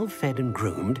are well fed and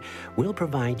groomed will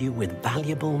provide you with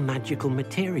valuable magical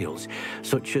materials,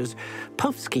 such as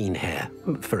puffskein hair,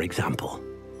 for example.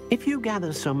 If you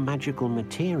gather some magical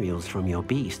materials from your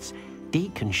beasts,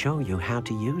 Deek can show you how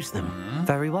to use them.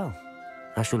 Very well.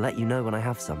 I shall let you know when I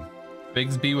have some.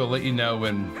 Bigsby will let you know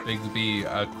when Bigsby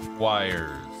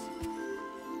acquires.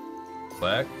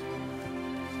 Collect.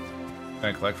 Can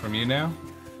I collect from you now?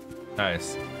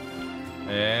 Nice.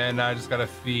 And I just gotta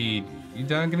feed. You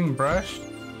done getting brushed?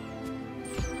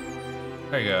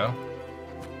 There you go.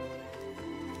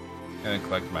 And then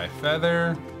collect my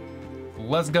feather.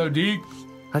 Let's go, Deek.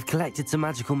 I've collected some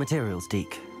magical materials,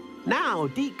 Deek. Now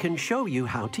Deek can show you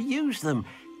how to use them.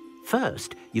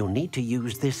 First, you'll need to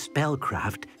use this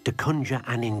spellcraft to conjure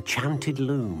an enchanted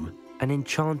loom. An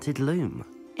enchanted loom?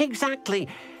 Exactly.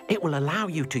 It will allow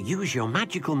you to use your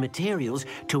magical materials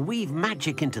to weave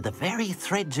magic into the very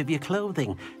threads of your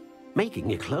clothing, making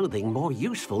your clothing more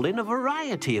useful in a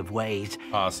variety of ways.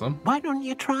 Awesome. Why don't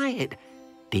you try it?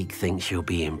 Deek thinks you'll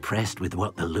be impressed with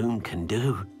what the loom can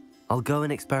do. I'll go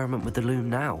and experiment with the loom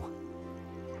now.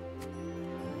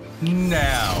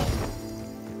 Now.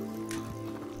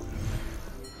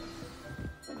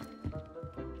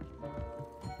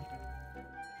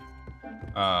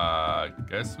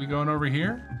 Guess we going over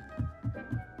here?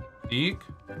 Deek?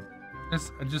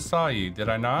 I just saw you, did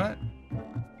I not?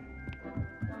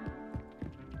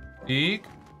 Deek?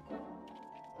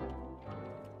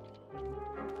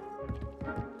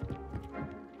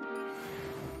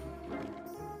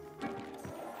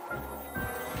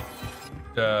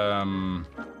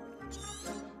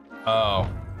 Oh.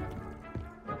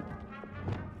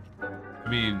 I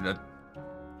mean,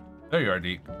 there you are,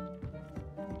 Deek.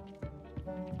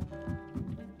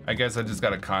 I guess I just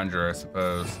gotta conjure, I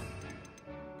suppose.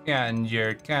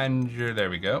 Conjure. There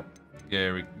we go.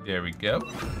 There we go.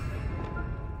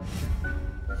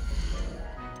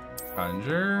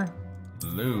 Conjure.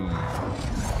 Loom.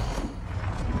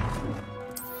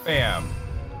 Bam.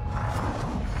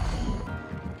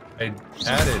 I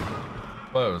added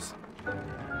close.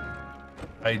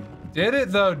 I did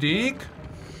it though, Deek.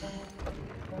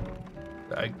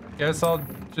 I guess I'll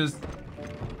just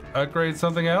upgrade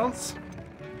something else.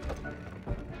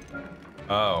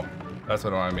 Oh, that's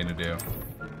what I wanted me to do.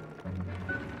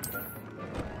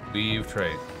 Leave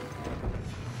trade.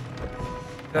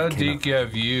 How Deek you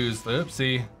have used?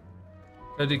 Oopsie.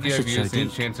 How Deek you have used the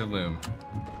enchanted loom?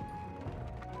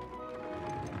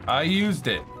 I used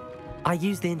it. I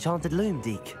used the enchanted loom,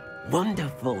 Deek.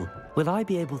 Wonderful. Will I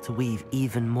be able to weave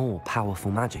even more powerful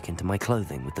magic into my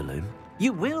clothing with the loom?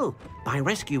 You will, by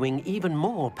rescuing even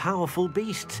more powerful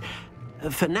beasts.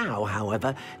 For now,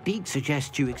 however, Deek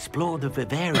suggests you explore the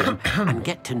vivarium and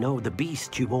get to know the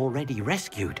beasts you've already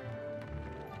rescued.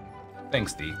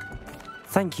 Thanks, Deek.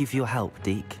 Thank you for your help,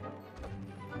 Deek.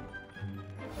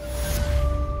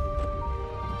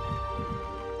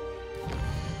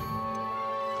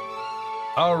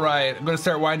 All right, I'm gonna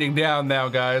start winding down now,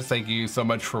 guys. Thank you so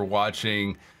much for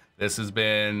watching. This has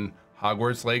been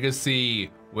Hogwarts Legacy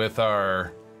with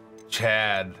our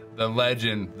Chad, the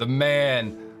legend, the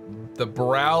man, the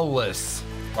browless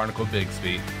Barnacle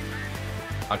Bigsby.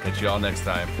 I'll catch you all next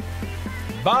time.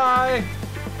 Bye!